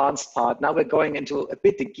was the advanced part, now we're going into a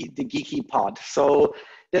bit the geeky part. So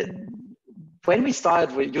when we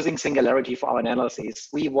started with using singularity for our analyses,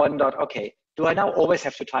 we wondered, okay, do I now always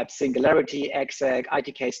have to type singularity, exec,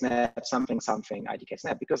 ITK snap, something, ITK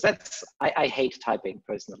snap? Because I hate typing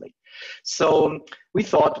personally. So we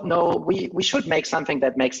thought, no, we should make something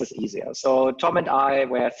that makes this easier. So Tom and I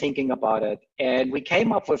were thinking about it and we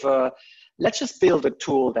came up with let's just build a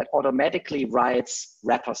tool that automatically writes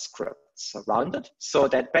wrapper scripts around it. So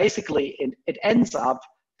that basically it ends up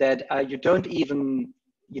that you don't even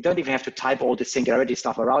have to type all the singularity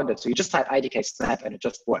stuff around it. So you just type IDK snap and it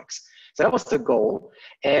just works. So that was the goal.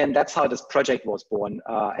 And that's how this project was born.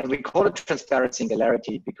 And we call it transparent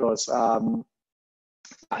singularity because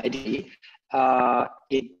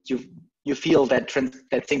you feel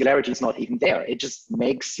that singularity is not even there. It just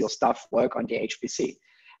makes your stuff work on the HPC.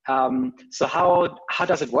 So how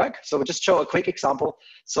does it work? So we'll just show a quick example.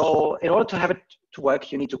 So in order to have it to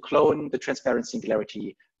work, you need to clone the transparent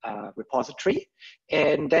singularity repository,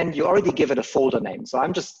 and then you already give it a folder name. So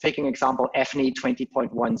I'm just taking example FNI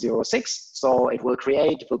 20.106. So it will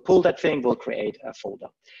pull that thing, will create a folder.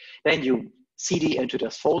 Then you cd into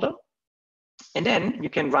this folder, and then you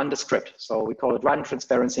can run the script. So we call it run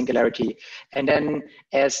transparent singularity. And then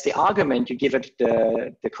as the argument, you give it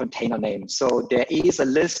the container name. So there is a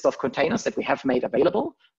list of containers that we have made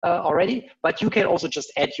available already, but you can also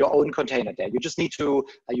just add your own container there. You just need to,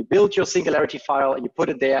 you build your singularity file, you put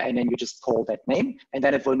it there, and then you just call that name. And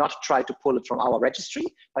then it will not try to pull it from our registry,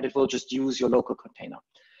 but it will just use your local container.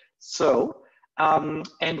 So,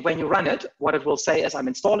 and when you run it, what it will say is I'm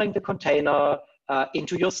installing the container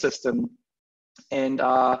into your system. And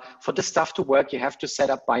for this stuff to work, you have to set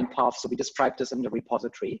up bind paths. So we described this in the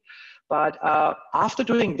repository. But after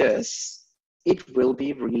doing this, it will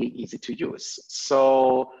be really easy to use.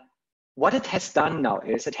 So what it has done now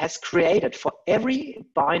is it has created for every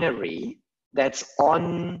binary that's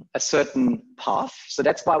on a certain path. So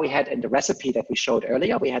that's why we had in the recipe that we showed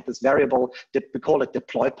earlier, we had this variable that we call it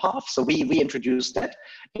deploy path. So we introduced that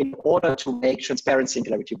in order to make transparent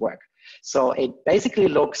singularity work. So it basically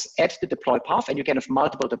looks at the deploy path, and you can have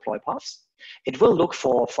multiple deploy paths. It will look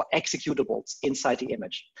for executables inside the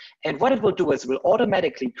image. And what it will do is it will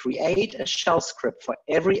automatically create a shell script for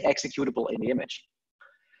every executable in the image.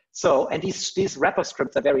 So, and these wrapper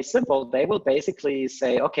scripts are very simple. They will basically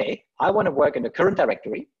say, okay, I want to work in the current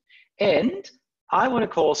directory, and I want to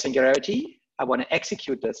call singularity. I want to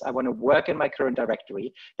execute this. I want to work in my current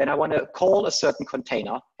directory. Then I want to call a certain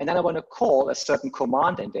container, and then I want to call a certain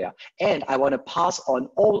command in there. And I want to pass on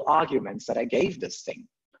all arguments that I gave this thing.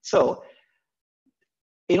 So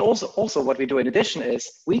also what we do in addition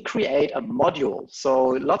is we create a module. So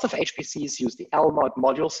lots of HPCs use the LMOD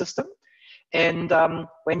module system. And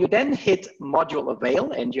when you then hit module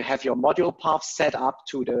avail and you have your module path set up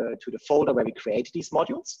to the folder where we created these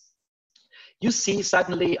modules, you see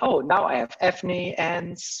suddenly, oh, now I have FNI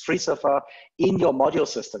and FreeSurfer in your module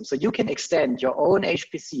system. So you can extend your own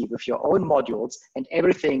HPC with your own modules, and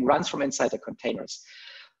everything runs from inside the containers.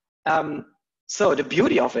 So the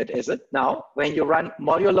beauty of it is that now when you run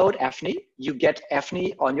module load FNI, you get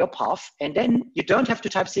FNI on your path, and then you don't have to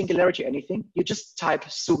type singularity or anything. You just type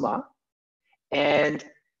summa, and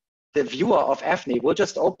the viewer of FNI will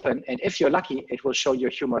just open, and if you're lucky, it will show you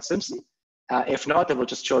Humor Simpson. If not, it will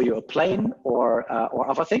just show you a plane or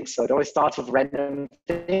other things. So it always starts with random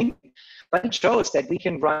thing, but it shows that we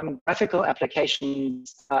can run graphical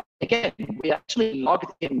applications. Again, we actually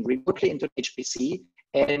logged in remotely into HPC,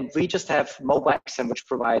 and we just have mobile XM, which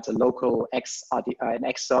provides a local an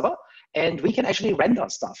X server, and we can actually render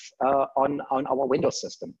stuff on our Windows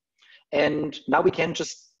system. And now we can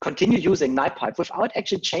just continue using NiPipe without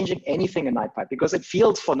actually changing anything in NiPipe, because it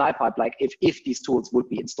feels for NiPipe like if these tools would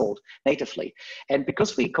be installed natively. And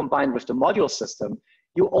because we combine with the module system,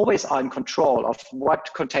 you always are in control of what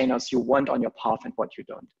containers you want on your path and what you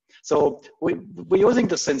don't. So we're using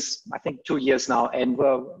this since, I think, 2 years now, and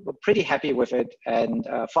we're pretty happy with it. And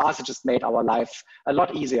for us, it just made our life a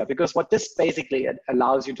lot easier, because what this basically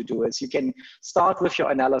allows you to do is you can start with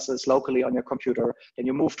your analysis locally on your computer, then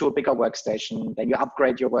you move to a bigger workstation, then you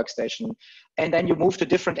upgrade your workstation, and then you move to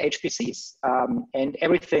different HPCs. And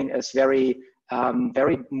everything is very,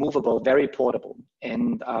 very movable, very portable.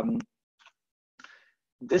 And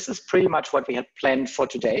this is pretty much what we had planned for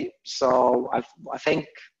today. So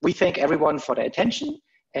we thank everyone for their attention.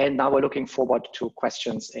 And now we're looking forward to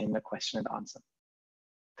questions in the question and answer.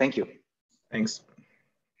 Thank you. Thanks.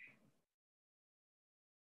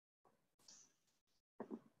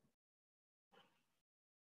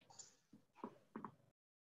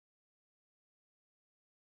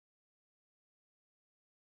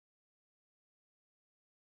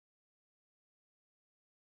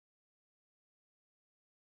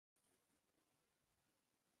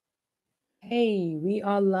 Hey, we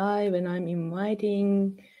are live and I'm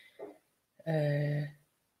inviting,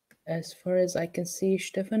 as far as I can see,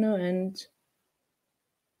 Stefano, and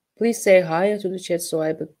please say hi to the chat so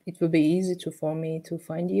it will be easy for me to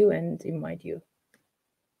find you and invite you.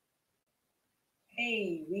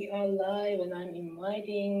 Hey, we are live and I'm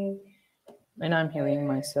inviting, and I'm hearing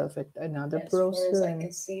myself at another browser. As far as I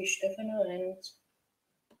can see, Stefano, and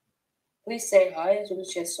please say hi to the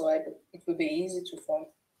chat so it will be easy to find.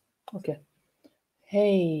 Okay.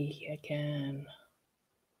 Hey, I can.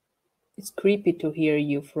 It's creepy to hear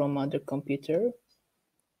you from other computer.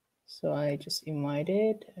 So I just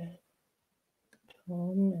invited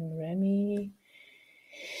Tom and Remy.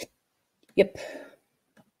 Yep.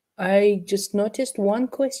 I just noticed one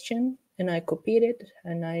question and I copied it,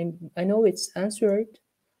 and I know it's answered.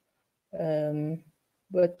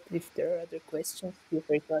 But if there are other questions, feel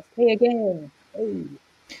free to ask. Hey again. Hey.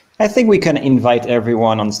 I think we can invite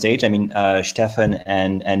everyone on stage. I mean, Stefan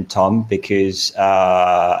and Tom, because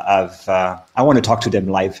I want to talk to them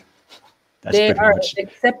live. That's they are much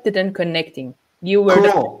accepted and connecting. You were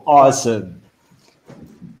cool. Awesome.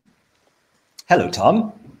 Hello,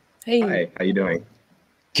 Tom. Hey. Hi, how you doing?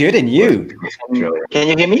 Good, and you? Can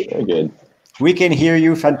you hear me? Very good. We can hear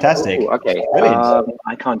you. Fantastic. Oh, okay.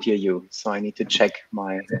 I can't hear you, so I need to check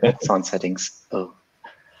my sound settings. Oh.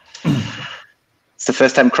 It's the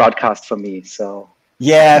first time crowdcast for me, so.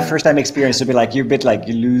 Yeah, first time experience to be like, you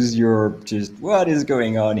lose your, just what is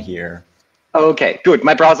going on here? Okay, good.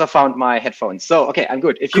 My browser found my headphones. So, okay, I'm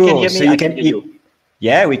good. If you can hear me, I can hear you.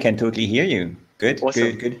 Yeah, we can totally hear you. Good,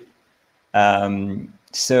 awesome. Good.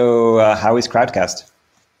 So how is Crowdcast?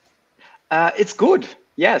 It's good.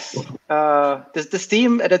 Yes.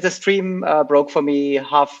 The stream broke for me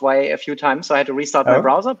halfway a few times, so I had to restart my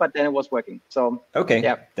browser, but then it was working. So okay,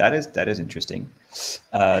 yeah, that is interesting.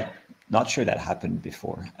 Not sure that happened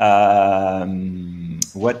before.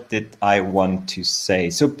 What did I want to say?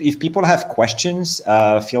 So if people have questions,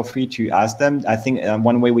 feel free to ask them. I think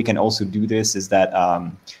one way we can also do this is that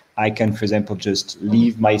I can, for example, just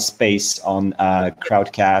leave my space on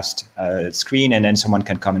Crowdcast screen, and then someone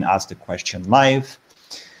can come and ask the question live.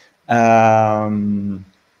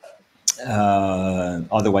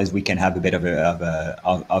 Otherwise, we can have a bit of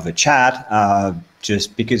a chat.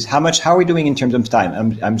 Just because how are we doing in terms of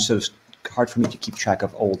time? I'm sort of hard for me to keep track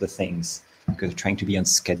of all the things because I'm trying to be on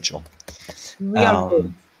schedule. We are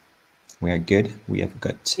good. We are good. We have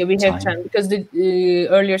got we have time because the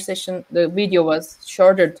earlier session, the video was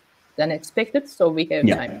shorter than expected, so we have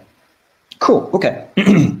time. Cool. Okay.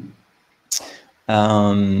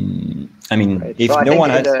 I mean, right. If so no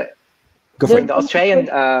one has. In the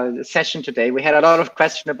Australian session today, we had a lot of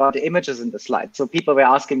questions about the images in the slides. So people were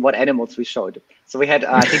asking what animals we showed. So we had,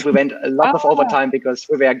 I think we went a lot of overtime because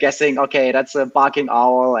we were guessing, okay, that's a barking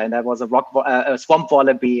owl and that was a swamp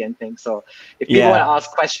wallaby and things. So if people want to ask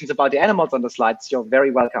questions about the animals on the slides, you're very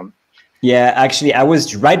welcome. Yeah, actually, I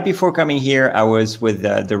was right before coming here. I was with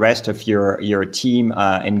the rest of your team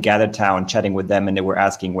in Gathertown, chatting with them, and they were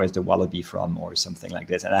asking where's the wallaby from or something like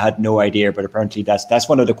this. And I had no idea, but apparently that's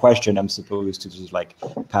one of the questions I'm supposed to just like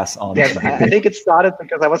pass on. Yes, I think it started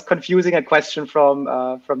because I was confusing a question from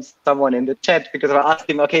someone in the chat because I was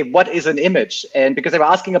asking, okay, what is an image? And because they were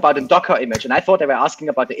asking about a Docker image, and I thought they were asking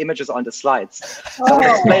about the images on the slides. So I was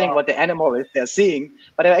explaining what the animal is they're seeing,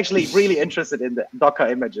 but they're actually really interested in the Docker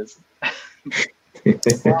images.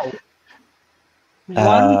 Wow.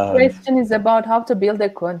 One question is about how to build a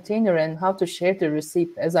container and how to share the receipt,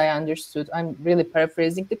 as I understood. I'm really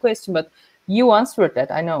paraphrasing the question, but you answered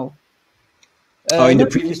that, I know. In the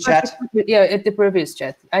previous chat? Yeah, at the previous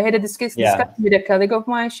chat. I had a discussion with a colleague of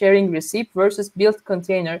mine, sharing receipt versus build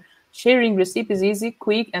container. Sharing receipt is easy,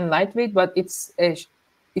 quick, and lightweight, but it's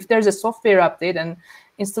if there's a software update and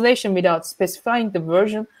installation without specifying the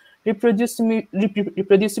version,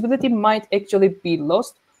 reproducibility might actually be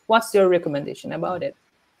lost. What's your recommendation about it?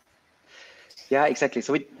 Yeah, exactly.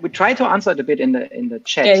 So we try to answer it a bit in the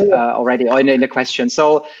chat already, or in the question.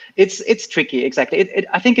 So it's tricky, exactly.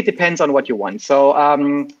 I think it depends on what you want. So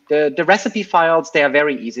the recipe files, they are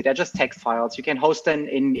very easy. They're just text files. You can host them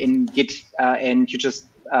in Git and you just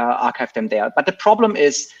archive them there. But the problem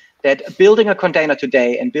is that building a container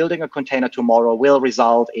today and building a container tomorrow will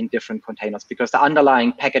result in different containers because the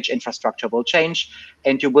underlying package infrastructure will change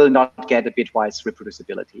and you will not get a bitwise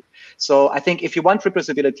reproducibility. So I think if you want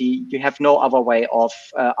reproducibility, you have no other way of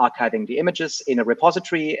archiving the images in a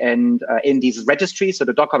repository and in these registries. So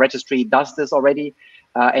the Docker registry does this already.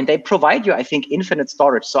 And they provide you, I think, infinite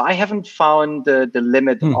storage. So I haven't found the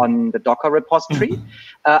limit on the Docker repository.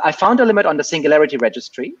 I found a limit on the Singularity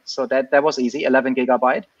registry. So that was easy, 11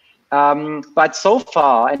 gigabyte. But so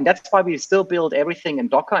far, and that's why we still build everything in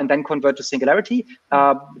Docker and then convert to Singularity,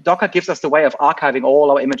 Docker gives us the way of archiving all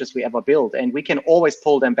our images we ever build, and we can always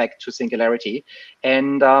pull them back to Singularity.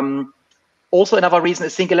 And also another reason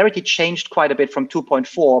is Singularity changed quite a bit from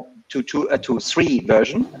 2.4 to 3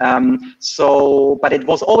 version. But it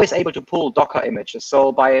was always able to pull Docker images.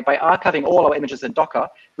 So by archiving all our images in Docker,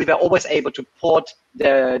 we were always able to port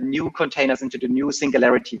the new containers into the new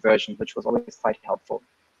Singularity version, which was always quite helpful.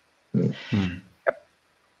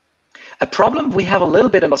 A problem we have a little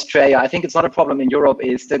bit in Australia, I think it's not a problem in Europe,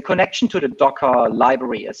 is the connection to the Docker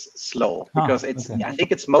library is slow because I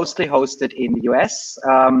think it's mostly hosted in the US,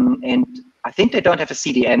 and I think they don't have a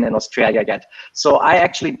CDN in Australia yet. So I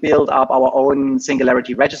actually built up our own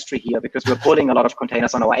Singularity registry here because we're pulling a lot of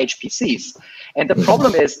containers on our HPCs. And the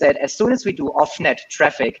problem is that as soon as we do off-net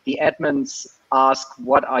traffic, the admins ask,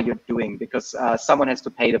 what are you doing? Because someone has to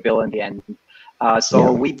pay the bill in the end.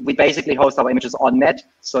 We basically host our images on net,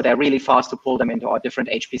 so they're really fast to pull them into our different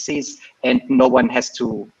HPCs, and no one has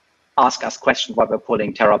to ask us questions while we're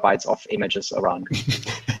pulling terabytes of images around.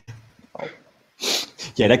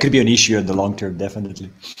 Yeah, that could be an issue in the long term, definitely.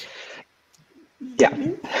 Yeah.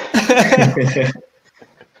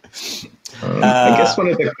 I guess one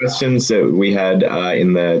of the questions that we had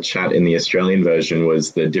in the chat in the Australian version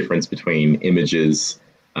was the difference between images,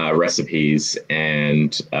 recipes,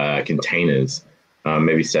 and containers.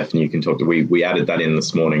 Maybe Stephanie, you can talk to. We added that in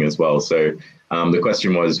this morning as well. So the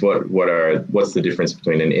question was, what's the difference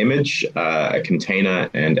between an image, a container,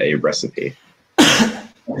 and a recipe?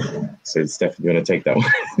 So Steph, you want to take that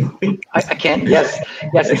one? I can, yes,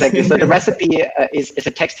 exactly. So the recipe is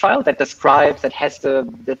a text file that describes, that has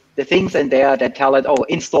the things in there that tell it, oh,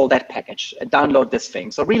 install that package, download this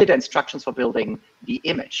thing. So really the instructions for building the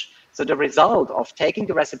image. So the result of taking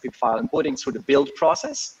the recipe file and putting through the build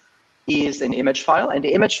process is an image file, and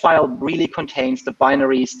the image file really contains the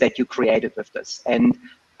binaries that you created with this. And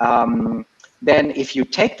then if you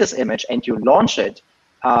take this image and you launch it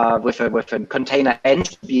with a container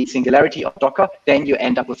and be Singularity or Docker, then you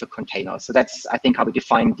end up with a container. So that's, I think, how we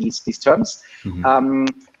define these terms. And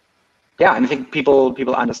I think people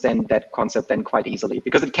understand that concept then quite easily,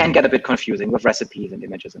 because it can get a bit confusing with recipes and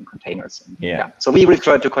images and containers. And, so we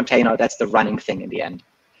refer to container. That's the running thing in the end.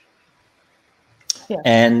 Yeah.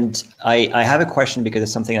 And I have a question, because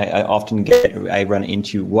it's something I often run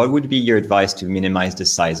into. What would be your advice to minimize the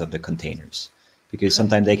size of the containers? Because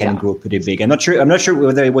sometimes they can grow pretty big. I'm not sure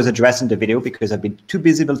whether it was addressed in the video, because I've been too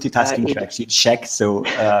busy multitasking to actually check. So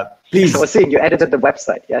please. I was seeing you edited the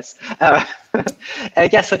website, yes.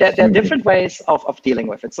 So there are different ways of dealing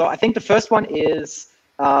with it. So I think the first one is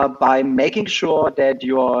by making sure that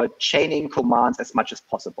you're chaining commands as much as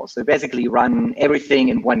possible. So basically run everything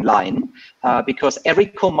in one line, because every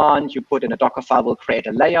command you put in a Docker file will create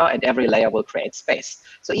a layer, and every layer will create space.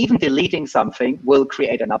 So even deleting something will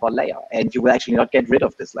create another layer, and you will actually not get rid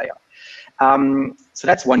of this layer. So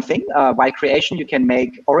that's one thing. By creation, you can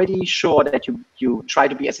make already sure that you try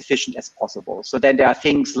to be as efficient as possible. So then there are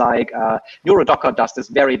things like Neurodocker does this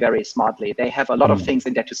very, very smartly. They have a lot of things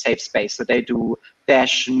in there to save space. So they do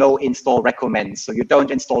 -no install recommends. So you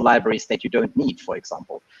don't install libraries that you don't need, for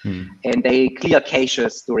example. And they clear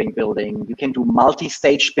caches during building. You can do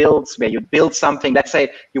multi-stage builds where you build something. Let's say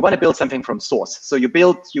you want to build something from source. So you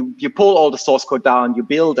pull all the source code down, you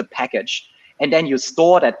build a package, and then you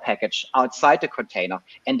store that package outside the container,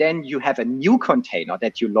 and then you have a new container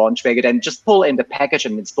that you launch where you then just pull in the package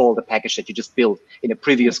and install the package that you just built in a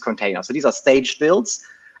previous container. So these are staged builds.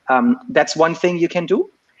 That's one thing you can do.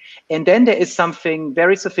 And then there is something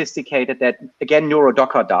very sophisticated that, again,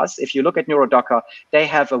 Neurodocker does. If you look at Neurodocker, they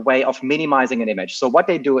have a way of minimizing an image. So what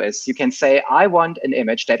they do is you can say, I want an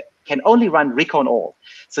image that can only run recon all.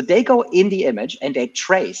 So they go in the image and they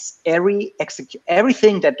trace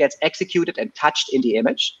everything that gets executed and touched in the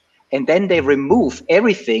image. And then they remove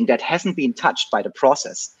everything that hasn't been touched by the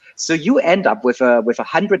process. So you end up with a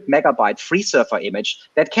 100 megabyte free surfer image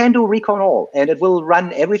that can do recon all, and it will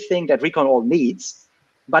run everything that recon all needs,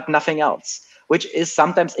 but nothing else, which is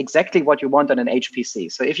sometimes exactly what you want on an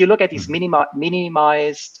HPC. So if you look at these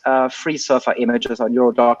minimized free surfer images on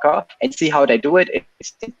Neurodocker and see how they do it,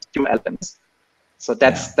 it's 2 elements. So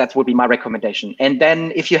that would be my recommendation. And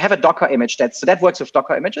then if you have a Docker image, so that works with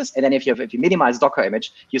Docker images. And then if you minimize Docker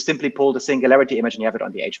image, you simply pull the singularity image and you have it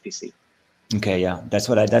on the HPC. Okay, yeah,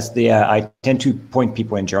 I tend to point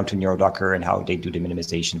people in general to Neurodocker and how they do the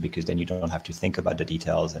minimization, because then you don't have to think about the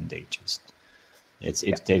details, and they just,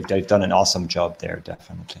 they've done an awesome job there,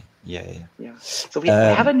 definitely. Yeah. So we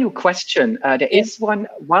have a new question. There is one,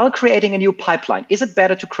 while creating a new pipeline, is it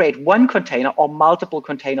better to create one container or multiple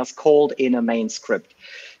containers called in a main script?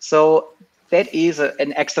 So that is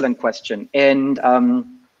an excellent question. And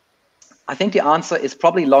I think the answer is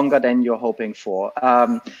probably longer than you're hoping for.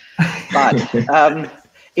 The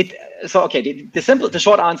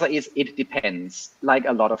short answer is it depends, like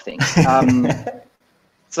a lot of things.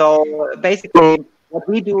 So basically, what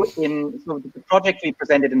we do the project we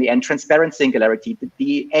presented in the end, Transparent Singularity,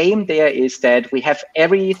 the aim there is that we have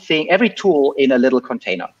every tool in a little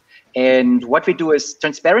container. And what we do is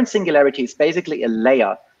Transparent Singularity is basically a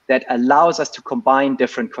layer that allows us to combine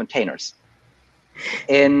different containers.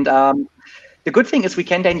 And the good thing is we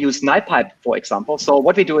can then use NiPipe, for example. So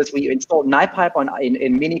what we do is we install NiPipe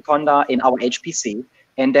in Miniconda in our HPC,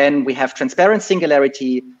 and then we have Transparent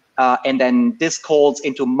Singularity, and then this calls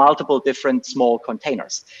into multiple different small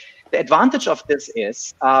containers. The advantage of this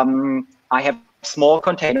is I have small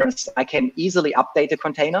containers. I can easily update the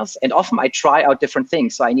containers, and often I try out different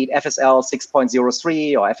things. So I need FSL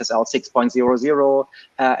 6.03 or FSL 6.00,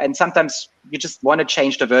 and sometimes you just want to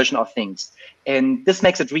change the version of things. And this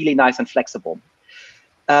makes it really nice and flexible.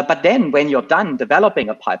 But then when you're done developing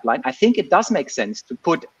a pipeline, I think it does make sense to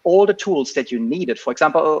put all the tools that you needed. For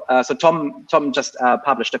example, so Tom just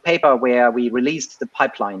published a paper where we released the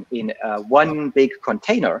pipeline in one big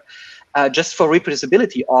container just for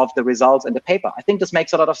reproducibility of the results in the paper. I think this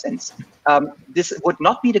makes a lot of sense. This would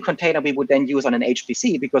not be the container we would then use on an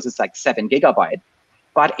HPC because it's like 7 GB,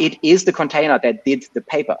 but it is the container that did the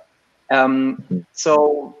paper.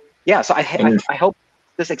 So I hope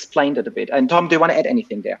this explained it a bit. And Tom, do you want to add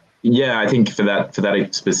anything there? Yeah, I think for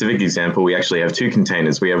that specific example, we actually have 2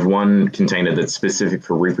 containers. We have one container that's specific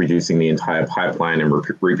for reproducing the entire pipeline and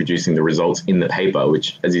reproducing the results in the paper,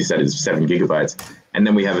 which, as you said, is 7 GB. And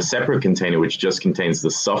then we have a separate container which just contains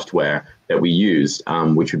the software that we used,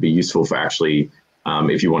 which would be useful for actually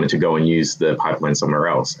if you wanted to go and use the pipeline somewhere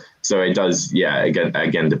else. So it does,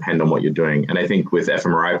 again, depend on what you're doing. And I think with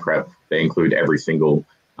fMRI prep, they include every single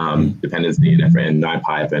dependency in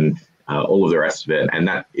NiPipe and all of the rest of it. And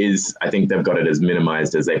that is, I think they've got it as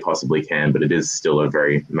minimized as they possibly can, but it is still a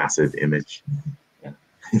very massive image. Yeah.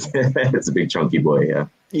 It's a big chunky boy, yeah.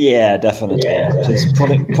 Yeah, definitely. Yeah. Just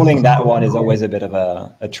pulling that one is always a bit of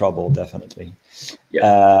a trouble, definitely.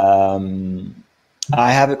 Yeah.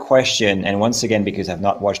 I have a question, and once again, because I've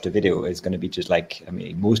not watched the video, it's going to be just like, I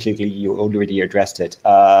mean, most likely you already addressed it.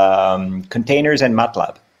 Containers and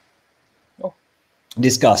MATLAB.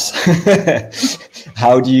 Discuss.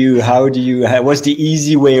 How do you what's the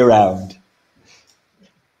easy way around?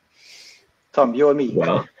 Tom, you or me?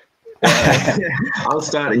 Well, I'll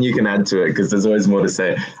start and you can add to it because there's always more to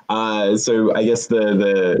say. So I guess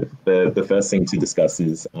the first thing to discuss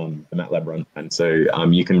is the MATLAB runtime. So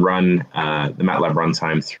you can run the MATLAB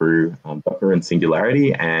runtime through Docker and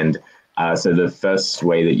Singularity, and so the first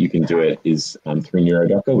way that you can do it is through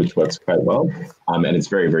Neurodocker, which works quite well. And it's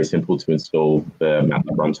very, very simple to install the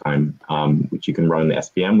MATLAB runtime, which you can run in the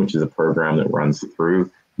SPM, which is a program that runs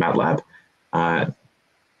through MATLAB.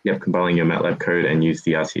 Compiling your MATLAB code and use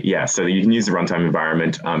the RC. Yeah, so you can use the runtime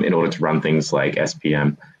environment in order to run things like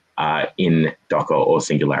SPM in Docker or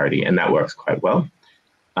Singularity, and that works quite well.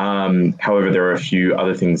 However, there are a few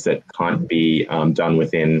other things that can't be done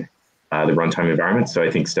within the runtime environment. So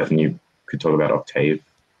I think, Stefan, you could talk about Octave,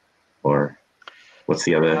 or what's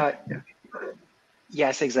the other?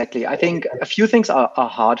 Yes, exactly. I think a few things are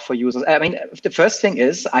hard for users. I mean, the first thing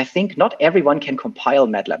is, I think not everyone can compile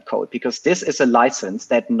MATLAB code because this is a license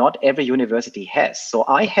that not every university has. So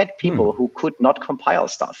I had people who could not compile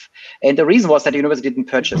stuff. And the reason was that the university didn't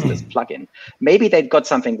purchase this plugin. Maybe they got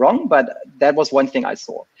something wrong, but that was one thing I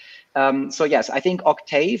saw. So yes, I think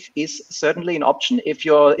Octave is certainly an option. If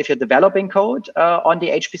you're developing code on the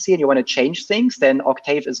HPC and you want to change things, then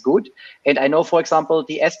Octave is good. And I know, for example,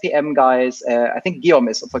 the SPM guys, I think Guillaume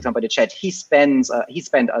is, for example, in the chat, he spent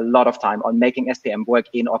a lot of time on making SPM work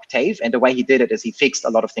in Octave. And the way he did it is he fixed a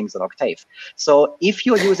lot of things in Octave. So if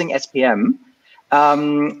you're using SPM,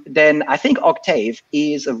 then I think Octave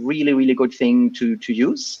is a really, really good thing to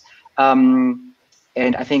use. And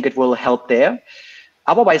I think it will help there.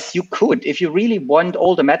 Otherwise, you could, if you really want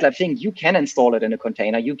all the MATLAB things, you can install it in a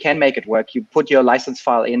container. You can make it work. You put your license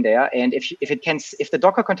file in there, and if the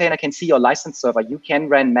Docker container can see your license server, you can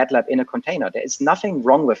run MATLAB in a container. There is nothing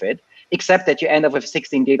wrong with it, except that you end up with a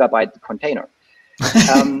 16 gigabyte container.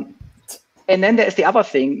 And then there's the other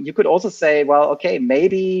thing. You could also say, well, okay,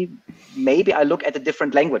 maybe I look at the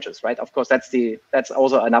different languages, right? Of course, that's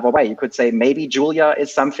also another way. You could say maybe Julia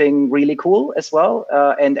is something really cool as well,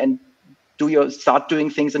 and do you start doing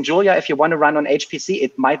things in Julia? If you want to run on HPC,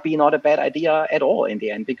 it might be not a bad idea at all in the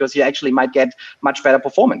end, because you actually might get much better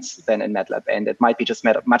performance than in MATLAB, and it might be just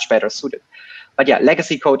much better suited. But yeah,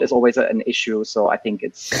 legacy code is always an issue, so I think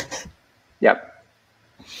it's, yeah.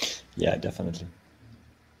 Yeah, definitely.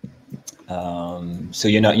 So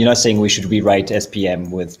you're not saying we should rewrite SPM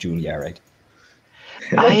with Julia, right?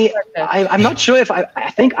 I'm not sure if I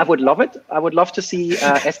think I would love it. I would love to see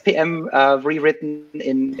SPM rewritten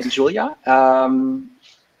in Julia.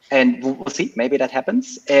 And we'll see, maybe that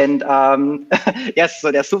happens. And yes,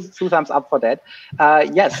 so there's two thumbs up for that.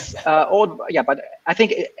 Yes, but I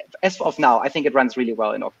think as of now, I think it runs really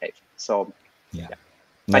well in Octave. So yeah.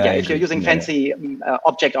 But yeah, if you're using fancy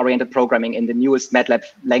object-oriented programming in the newest MATLAB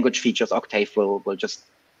language features, Octave will just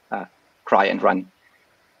cry and run.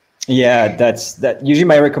 Yeah, usually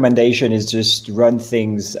my recommendation is just run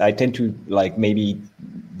things. I tend to maybe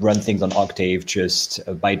run things on Octave just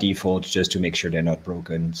by default, just to make sure they're not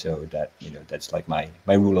broken. So that, that's like my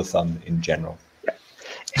rule of thumb in general.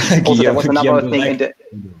 Yeah. Also, there was another thing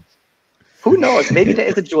who knows? Maybe there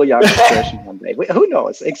is a Julia version one day. Who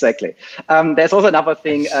knows? Exactly. There's also another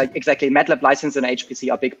thing. Exactly. MATLAB license and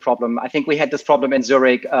HPC are a big problem. I think we had this problem in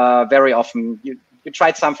Zurich very often. You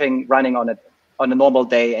tried something running on it on a normal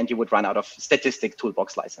day, and you would run out of statistic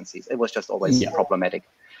toolbox licenses. It was just always problematic.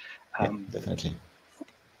 Definitely.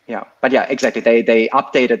 Yeah, but yeah, exactly. They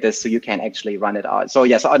updated this so you can actually run it out. So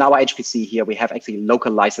yes, on our HPC here, we have actually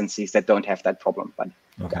local licenses that don't have that problem. But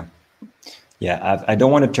okay. Yeah, I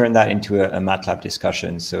don't want to turn that into a MATLAB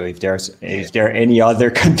discussion. So if there are any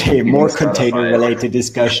other more container-related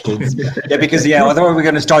discussions, because otherwise we're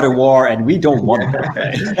going to start a war, and we don't want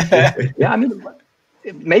it. Yeah, I mean,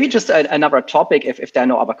 maybe just another topic if there are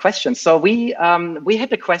no other questions. So we had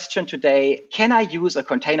the question today: can I use a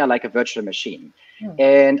container like a virtual machine?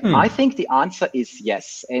 And I think the answer is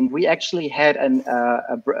yes. And we actually had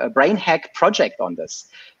a brain hack project on this.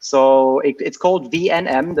 So it's called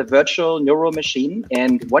VNM, the Virtual Neural Machine.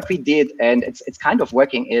 And what we did, and it's kind of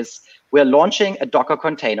working, is we're launching a Docker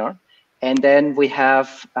container. And then we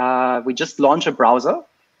just launch a browser.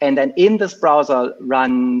 And then in this browser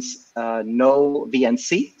runs no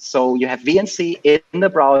VNC. So you have VNC in the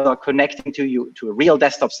browser connecting to a real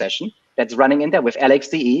desktop session that's running in there with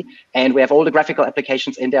LXDE. And we have all the graphical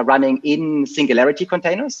applications in there running in Singularity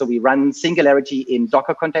containers. So we run Singularity in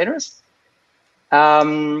Docker containers.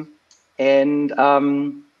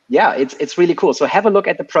 Yeah, it's really cool. So have a look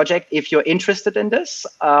at the project if you're interested in this.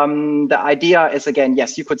 The idea is, again,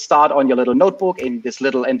 yes, you could start on your little notebook in this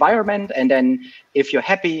little environment, and then if you're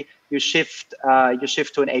happy, you shift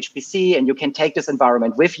to an HPC, and you can take this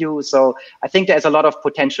environment with you. So I think there's a lot of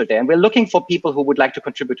potential there, and we're looking for people who would like to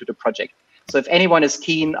contribute to the project. So if anyone is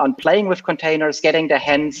keen on playing with containers, getting their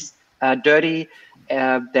hands dirty,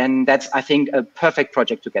 then that's, I think, a perfect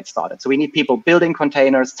project to get started. So we need people building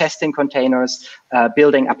containers, testing containers,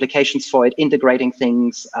 building applications for it, integrating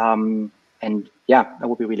things. And yeah, that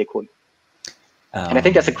would be really cool. And I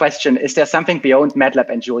think there's a question, is there something beyond MATLAB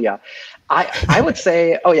and Julia? I would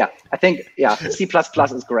say, I think, C++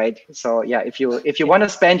 is great. So yeah, if you want to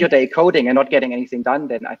spend your day coding and not getting anything done,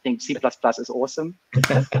 then I think C++ is awesome.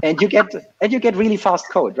 and you get really fast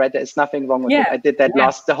code, right? There's nothing wrong with it. I did that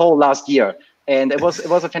the whole last year. And it was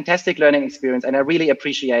a fantastic learning experience. And I really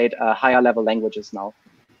appreciate higher level languages now.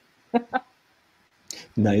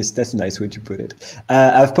 Nice. That's a nice way to put it.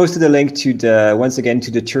 I've posted a link to once again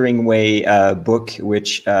to the Turing Way book,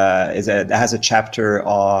 which has a chapter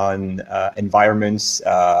on environments,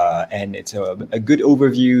 and it's a good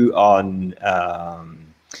overview on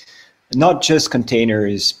not just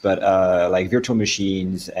containers, but like virtual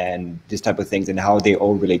machines and this type of things and how they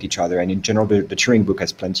all relate each other. And in general, the Turing book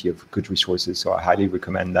has plenty of good resources. So I highly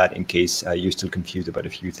recommend that in case you're still confused about a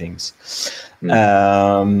few things.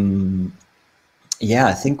 Yeah,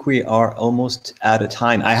 I think we are almost out of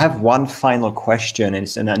time. I have one final question, and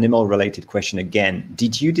it's an animal-related question again.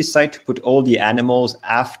 Did you decide to put all the animals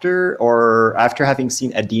after having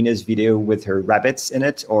seen Adina's video with her rabbits in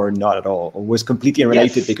it, or not at all, or was completely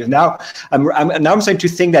unrelated? Yes. Because now I'm starting to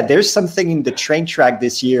think that there's something in the train track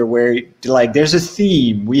this year where like there's a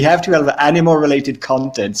theme. We have to have animal-related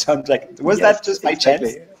content. So I'm like, was that just by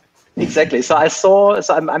chance? Exactly. So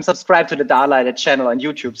I'm subscribed to the Data channel on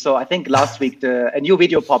YouTube. So I think last week a new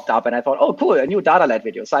video popped up and I thought, oh, cool, a new Data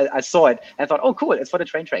video. So I saw it and I thought, oh, cool, it's for the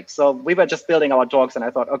train track. So we were just building our talks and I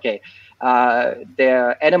thought, okay,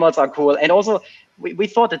 their animals are cool. And also we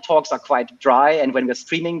thought the talks are quite dry. And when we're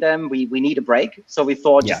streaming them, we need a break. So we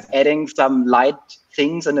thought just adding some light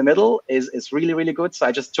things in the middle is really, really good. So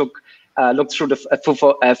I just looked through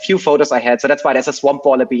a few photos I had. So that's why there's a swamp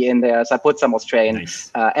wallaby in there. So I put some Australian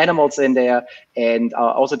animals in there. And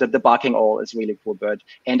also the barking owl is a really cool bird.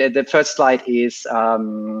 And the first slide is a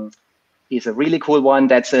really cool one.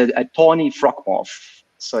 That's a tawny frogmorth.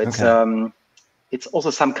 So it's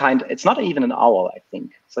also some kind, it's not even an owl, I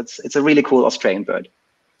think. So it's a really cool Australian bird.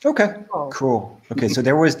 Okay, cool. Okay, so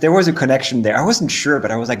there was a connection there. I wasn't sure, but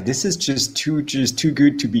I was like, this is just too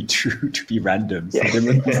good to be true, to be random. So there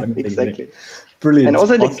must be something exactly. there. Brilliant. And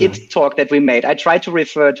also the GIT talk that we made, I tried to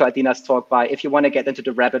refer to Adina's talk by if you want to get into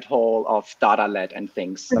the rabbit hole of data-led and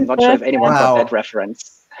things. I'm not sure if anyone got that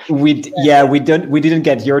reference. We didn't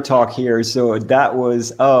get your talk here, so that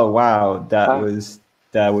was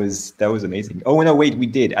that was amazing. Oh no, wait, we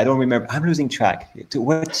did. I don't remember. I'm losing track.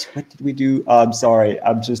 What did we do? I'm sorry.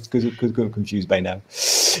 I'm just confused by now.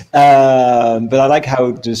 But I like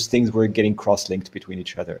how just things were getting cross-linked between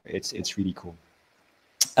each other. It's really cool.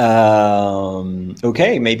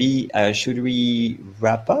 Okay, maybe should we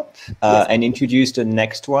wrap up and introduce the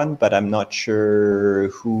next one? But I'm not sure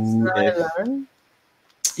who.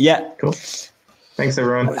 Yeah. Cool. Thanks,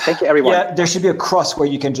 everyone. Thank you, everyone. Yeah, there should be a cross where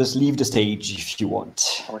you can just leave the stage if you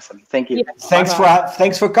want. Awesome. Thank you.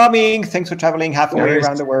 Thanks for coming. Thanks for traveling halfway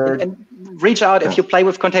around the world. And reach out if you play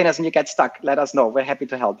with containers and you get stuck. Let us know. We're happy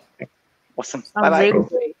to help. Awesome. Bye-bye. Really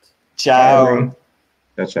great. Ciao.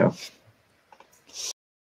 Ciao.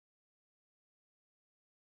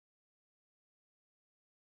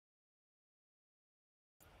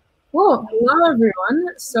 Cool. Hello, everyone.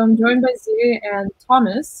 So I'm joined by Zia and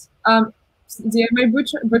Thomas. Zia, am I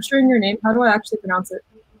butchering your name? How do I actually pronounce it?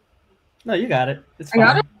 No, you got it. It's fine. I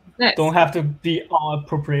got it? Nice. Don't have to be all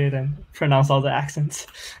appropriate and pronounce all the accents.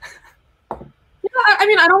 Yeah, I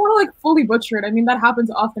mean, I don't want to like fully butcher it. I mean, that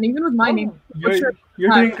happens often, even with my name. You're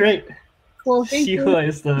doing great. Cool, thank you. Shihua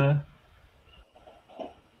is the...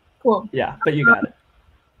 Cool. Yeah, but you got it.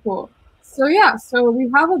 Cool. So yeah, so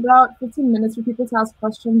we have about 15 minutes for people to ask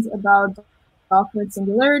questions about Docker and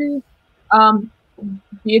Singularity.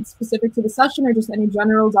 Be it specific to the session or just any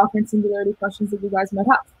general Docker and Singularity questions that you guys might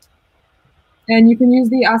have. And you can use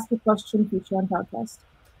the Ask a Question feature on Podcast.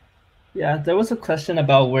 Yeah, there was a question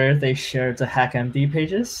about where they shared the HackMD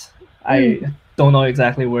pages. I don't know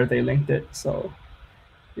exactly where they linked it, so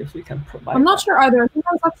if we can provide I'm not sure either. I think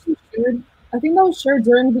that was actually shared. I think that was shared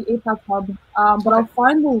during the APAC Hub, but I'll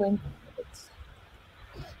find the link.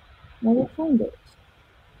 I will find it.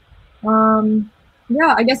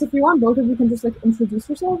 Yeah, I guess if you want, both of you can just like introduce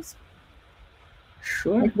yourselves.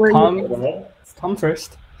 Sure. Like, Tom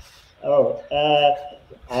first. I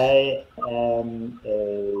am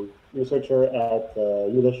a researcher at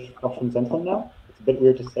Yiddish Question Center now. It's a bit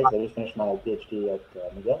weird to say because I just finished my PhD at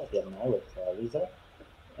Miguel at the MNI with Lisa.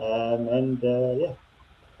 Yeah,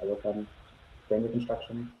 I work on frame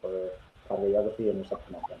reconstruction for cartography and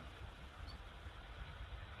reception mapping.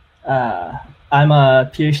 I'm a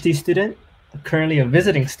PhD student, currently a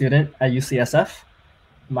visiting student at UCSF.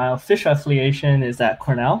 My official affiliation is at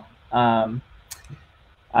Cornell.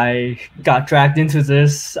 I got dragged into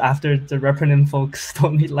this after the Repronym folks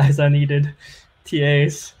told me Liza needed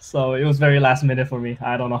TAs, so it was very last minute for me.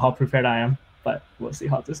 I don't know how prepared I am, but we'll see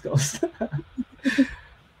how this goes.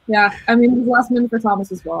 Yeah, I mean, it was last minute for Thomas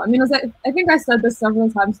as well. I mean, I think I said this several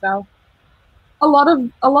times now. A lot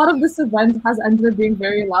of this event has ended up being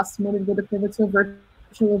very last minute with a pivot to a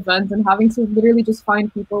virtual event and having to literally just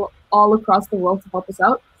find people all across the world to help us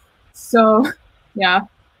out. So Yeah.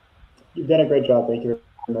 You've done a great job. Thank you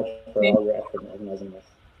very much for all your effort in organizing this.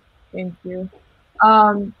 Thank you.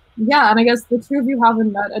 Yeah, and I guess the two of you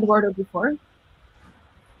haven't met Eduardo before.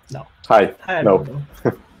 No. Hi. Hi, No. Eduardo.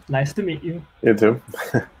 Nice to meet you. You too.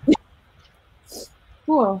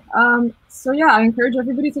 Cool. So yeah, I encourage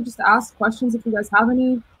everybody to just ask questions if you guys have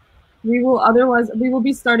any. We will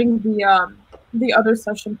be starting the other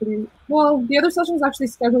session pretty well. The other session is actually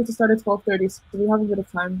scheduled to start at 12:30, so we have a bit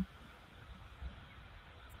of time.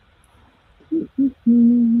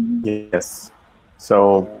 Yes.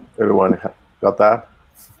 So everyone got that?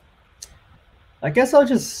 I guess I'll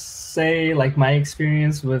just say like my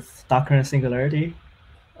experience with Docker and Singularity.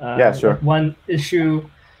 Yeah, sure. One issue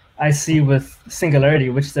I see with Singularity,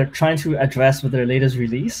 which they're trying to address with their latest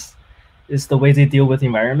release, is the way they deal with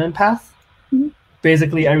environment path. Mm-hmm.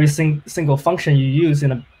 Basically, every single function you use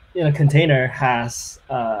in a container has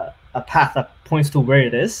a path that points to where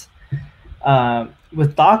it is.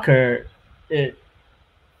 With Docker, it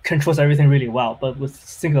controls everything really well, but with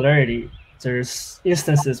Singularity, there's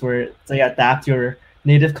instances where they adapt your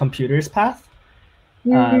native computer's path,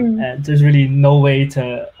 and there's really no way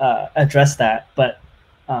to address that. But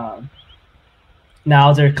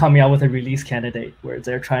now they're coming out with a release candidate where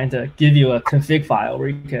they're trying to give you a config file where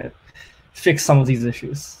you can fix some of these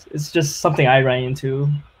issues. It's just something I ran into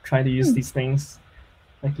trying to use these things.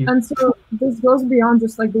 And so this goes beyond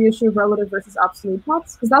just like the issue of relative versus absolute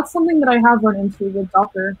paths, because that's something that I have run into with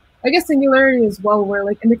Docker. I guess Singularity as well, where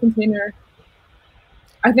like in the container,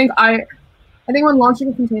 I think when launching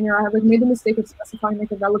a container, I have like made the mistake of specifying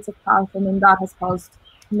like a relative path, and then that has caused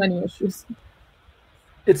many issues.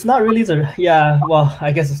 It's not really well,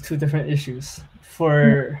 I guess it's two different issues.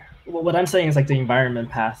 For what I'm saying is like the environment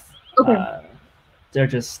path. Okay. They're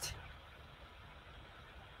just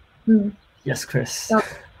yes, Chris.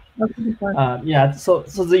 Yeah, so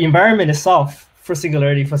the environment itself for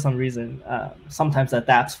Singularity for some reason sometimes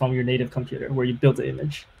adapts from your native computer where you build the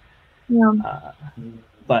image. Yeah.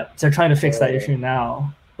 But they're trying to fix that issue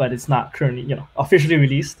now, but it's not currently officially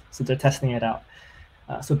released, so they're testing it out.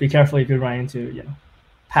 So be careful if you run into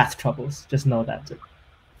path troubles. Just know that they're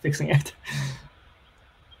fixing it.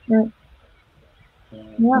 Right.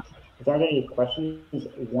 Yeah. If there aren't any questions,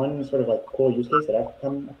 one sort of like cool use case that I've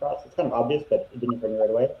come across, it's kind of obvious, but it didn't occur to me right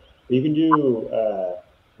away. But you can do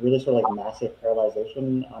really sort of like massive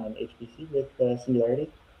parallelization on an HPC with Singularity.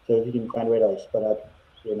 So if you can find a way to like split up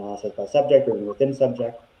your analysis by subject or even within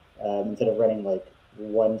subject, instead of running like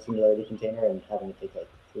one Singularity container and having it take like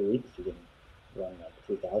 3 weeks, you can run like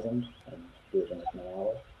 3,000 and do it in like 1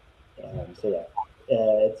 hour. So yeah,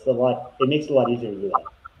 it makes it a lot easier to do that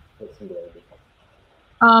with Singularity.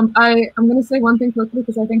 I'm going to say one thing quickly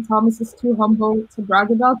because I think Thomas is too humble to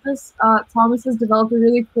brag about this. Thomas has developed a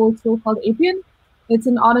really cool tool called Appian. It's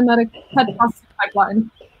an automatic pet processing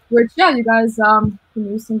pipeline, which, yeah, you guys can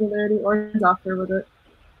use Singularity or Docker with it.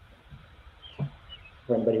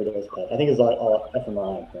 For anybody who does pet, I think it's all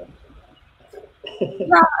fMRI.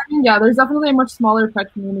 Yeah, there's definitely a much smaller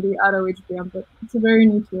pet community at OHBM, but it's a very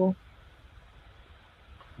new tool.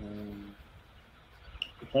 I'm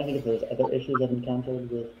trying to think if there's other issues I've encountered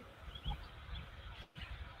with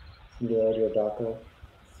Singularity or Docker.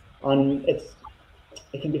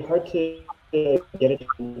 It can be hard to get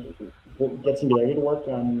Singularity to work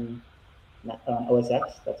on OS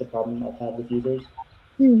X. That's a problem I've had with users.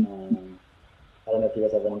 I don't know if you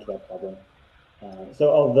guys have run into that problem. So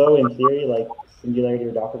although in theory, like Singularity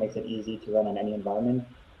or Docker makes it easy to run on any environment,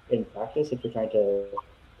 in practice, if you're trying to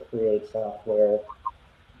create software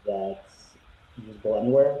that's usable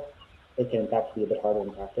anywhere, it can in fact be a bit harder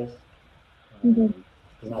in practice. It's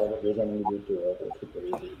not like there's anything you do to it's super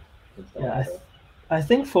easy. Yeah, I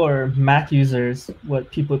think for Mac users,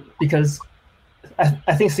 because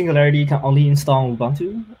I think Singularity can only install on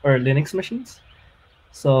Ubuntu or Linux machines.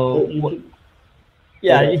 So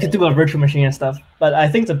you could do a virtual machine and stuff, but I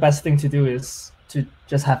think the best thing to do is to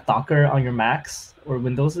just have Docker on your Macs or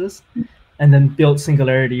Windowses, and then build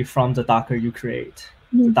Singularity from the Docker you create,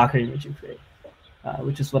 the Docker image you create,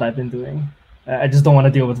 which is what I've been doing. I just don't want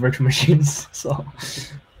to deal with virtual machines, so.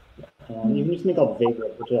 You can use something called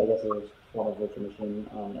Vagrant, which I guess is a form of virtual machine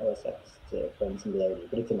on OS X to run Singularity,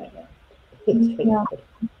 but it's a nightmare.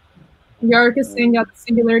 Yarrick is saying that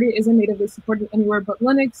Singularity isn't natively supported anywhere but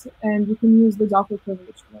Linux, and you can use the Docker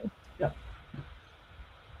privilege mode. Yeah.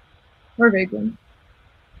 Or Vagrant.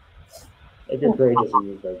 If you're courageous, you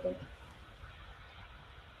use Vagrant.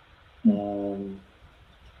 I don't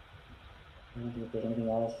think there's anything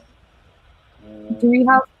else. Do we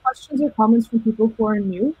have questions or comments from people who are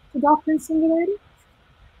new to Docker and Singularity?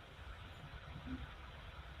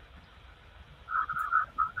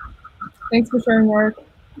 Thanks for sharing, Mark.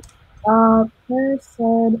 Per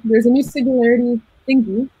said, there's a new singularity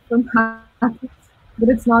thingy from Packets, but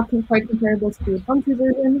it's not quite comparable to the Ubuntu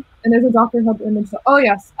version. And there's a Docker Hub image. Oh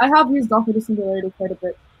yes, I have used Docker to Singularity quite a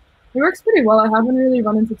bit. It works pretty well. I haven't really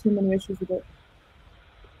run into too many issues with it.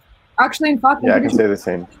 Actually, in fact, yeah, I can say the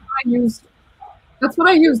same. That's what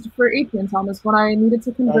I used for Apian, Thomas, when I needed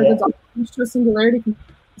to convert the Docker image to a Singularity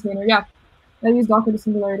container. Yeah, I used Docker to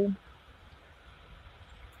Singularity.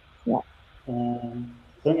 Yeah.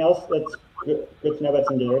 Something else that's good to know about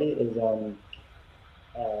Singularity is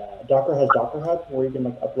Docker has Docker Hub, where you can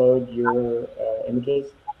like upload your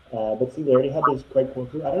images. But Singularity Hub is quite cool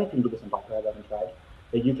too. I don't know if you can do this in Docker Hub. I haven't tried.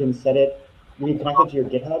 But you can set it. You can connect it to your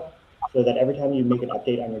GitHub, so that every time you make an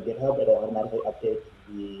update on your GitHub, it'll automatically update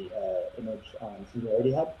the image on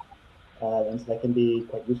Singularity Hub. And so that can be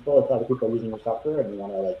quite useful if other people are using your software and you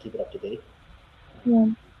want to like keep it up to date.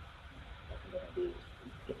 Yeah.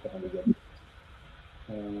 That can be good.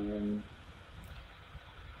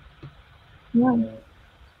 Yeah.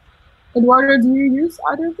 Eduardo, do you use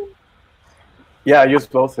either of them? Yeah, I use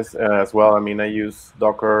both as well. I mean, I use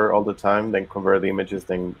Docker all the time, then convert the images,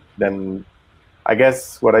 then I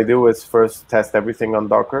guess what I do is first test everything on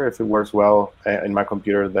Docker. If it works well in my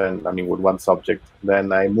computer, then, I mean, with one subject,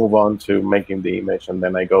 then I move on to making the image, and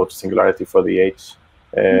then I go to Singularity for the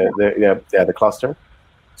the cluster.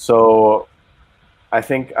 So I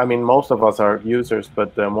think, I mean, most of us are users,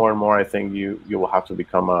 but more and more, I think you will have to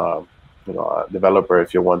become a developer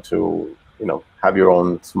if you want to, have your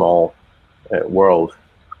own small world,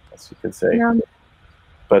 as you can say. Yeah.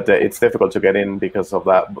 But it's difficult to get in because of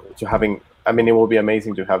that. I mean, it will be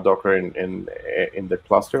amazing to have Docker in the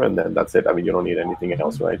cluster, and then that's it. I mean, you don't need anything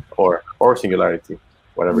else, right? Or Singularity,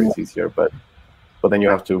 whatever is easier. But then you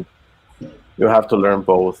have to learn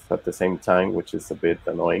both at the same time, which is a bit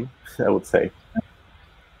annoying, I would say.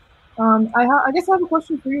 I guess I have a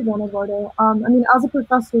question for you then, Eduardo. I mean, as a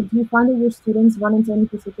professor, do you find that your students run into any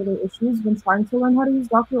particular issues when trying to learn how to use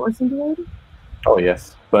Docker or Singularity? Oh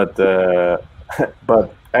yes, but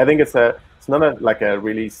I think it's not like a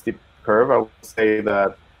really steep curve. I would say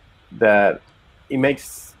that it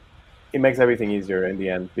makes everything easier in the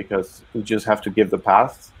end, because you just have to give the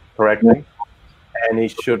path correctly, and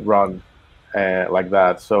it should run like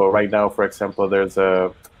that. So right now, for example,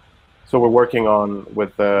 so we're working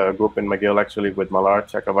with a group in McGill, actually, with Malar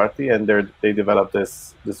Chakravarti, and they developed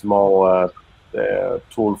this small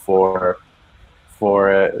tool for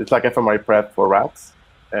it's like fMRI prep for rats,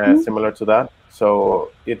 similar to that.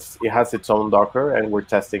 So it has its own Docker, and we're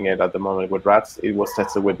testing it at the moment with rats. It was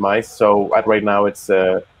tested with mice. So right now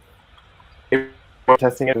we're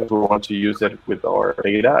testing it. We want to use it with our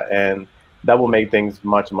data, and that will make things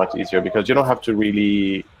much, much easier, because you don't have to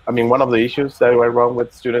really. I mean, one of the issues that I run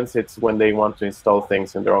with students, it's when they want to install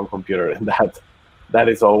things in their own computer, and that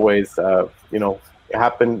is always it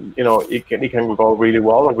happen. It can go really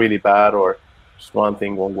well or really bad, or just one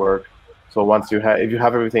thing won't work. So once if you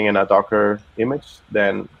have everything in a Docker image,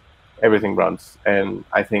 then everything runs. And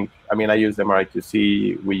I use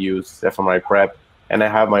MRI2C, we use fMRI prep, and I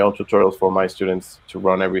have my own tutorials for my students to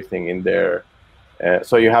run everything in there.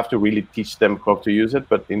 So you have to really teach them how to use it,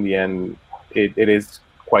 but in the end, it is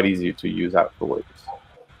quite easy to use afterwards.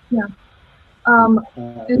 Yeah.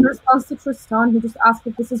 In response to Tristan, he just asked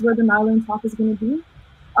if this is where the Nyland talk is going to be.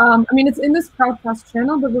 I mean, it's in this Crowdcast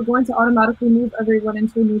channel, but we're going to automatically move everyone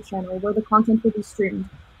into a new channel where the content will be streamed.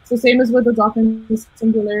 So same as with the Docker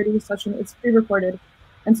Singularity session, it's pre-recorded.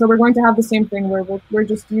 And so we're going to have the same thing where we're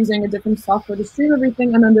just using a different software to stream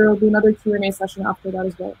everything, and then there will be another Q&A session after that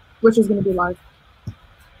as well, which is going to be live.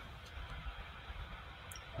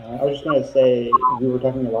 I was just going to say, we were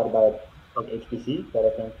talking a lot about like HPC, but I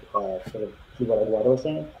think sort of to what Eduardo was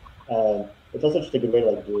saying, it's also just a good way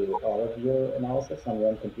to like do all of your analysis on your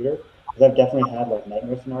own computer. Because I've definitely had like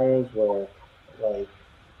nightmare scenarios where like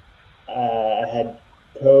I had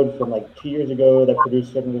code from like 2 years ago that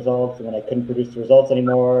produced certain results, and then I couldn't produce the results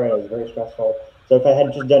anymore, and it was very stressful. So if I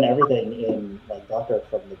had just done everything in like Docker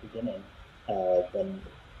from the beginning, then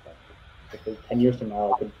 10 years from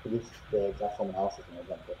now, I could produce the exact same analysis and it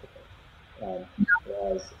went perfectly.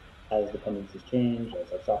 Whereas as dependencies change,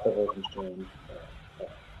 as like software versions change,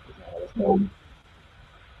 it's not always good.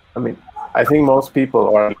 I mean, I think most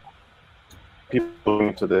people are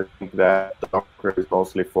into the think that Docker is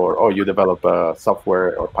mostly for, you develop a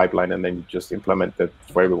software or pipeline and then you just implement it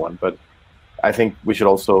for everyone. But I think we should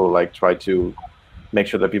also like try to make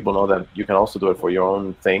sure that people know that you can also do it for your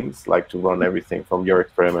own things, like to run everything from your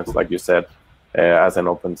experiments, like you said, as an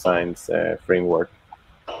open science framework,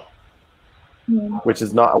 which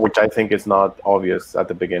I think is not obvious at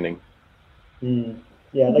the beginning.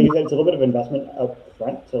 Yeah, like you said, it's a little bit of investment up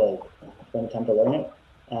front to like spend time to learn it,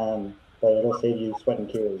 but it'll save you sweat and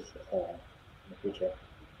tears in the future.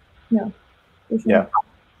 Yeah. For sure. Yeah.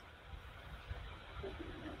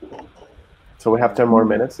 So we have 10 more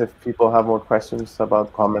minutes if people have more questions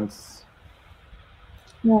about comments.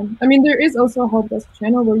 Yeah, I mean, there is also a help desk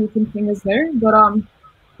channel where you can ping us there, but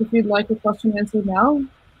if you'd like a question answered now,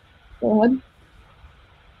 go ahead.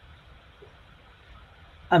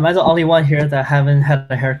 Am I the only one here that haven't had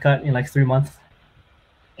a haircut in like 3 months?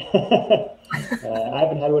 I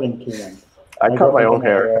haven't had one in 2 months. I cut my own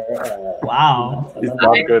hair. Wow. It's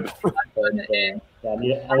not good. But,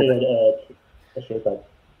 yeah, I need a shape up.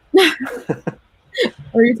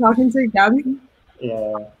 Are you talking to Gabby?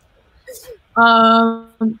 Yeah.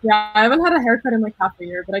 Yeah, I haven't had a haircut in like half a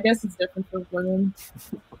year, but I guess it's different for women.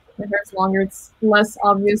 My hair's longer. It's less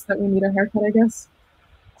obvious that we need a haircut, I guess.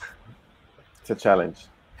 It's a challenge.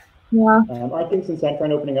 Yeah. Aren't things in San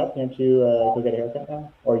Fran opening up? Can't you go get a haircut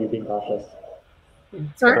now? Or are you being cautious?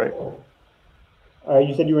 Sorry?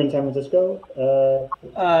 You said you were in San Francisco?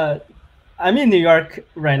 I'm in New York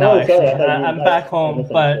right now, Oh, sorry, actually. I'm back home,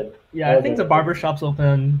 but yeah, I think the barbershop's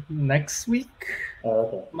open next week. Oh,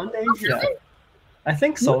 okay. Monday? Yeah. I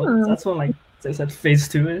think so. Yeah. That's when like they said phase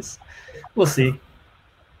 2 is. We'll see.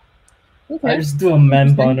 Okay. I just do a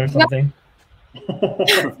man bun or something.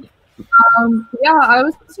 Yeah, I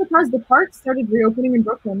was surprised the park started reopening in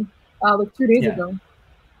Brooklyn like 2 days ago.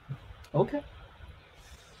 Okay.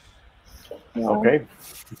 Yeah. Okay.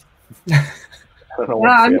 I don't know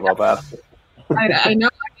what to say about that. I know. I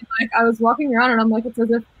mean, like, I was walking around and I'm like, it's as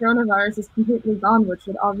if coronavirus is completely gone, which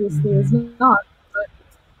it obviously is not. But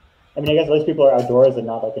I mean, I guess most people are outdoors and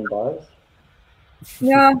not like in bars.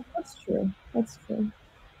 yeah, that's true. That's true.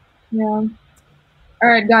 Yeah. All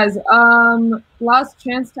right, guys. Last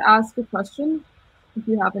chance to ask a question, if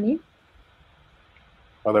you have any.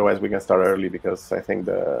 Otherwise, we can start early because I think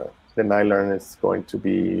the NiLearn is going to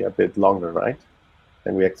be a bit longer, right?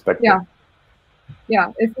 Than we expected. Yeah.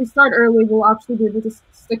 Yeah, if we start early, we'll actually be able to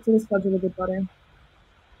stick to the schedule a bit better.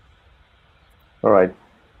 All right.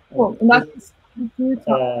 Cool. And that's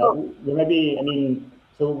there might be, I mean,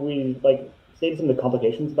 so we like say some of the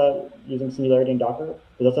complications about using Singularity in Docker,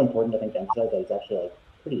 because that's important, I think, to emphasize that it's actually like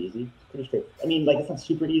pretty easy. It's pretty straight. I mean, like it's not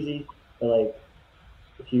super easy, but like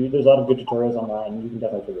there's a lot of good tutorials online, you can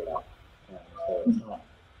definitely figure it out. So it's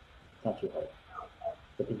not too hard.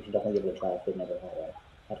 But people should definitely give it a try if they've never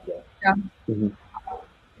had to go. Yeah. Mm-hmm.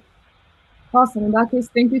 Awesome. In that case,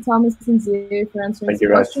 thank you, Thomas and Zia, for answering some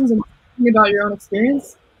guys. questions and talking about your own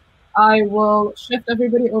experience. I will shift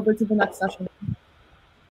everybody over to the next session.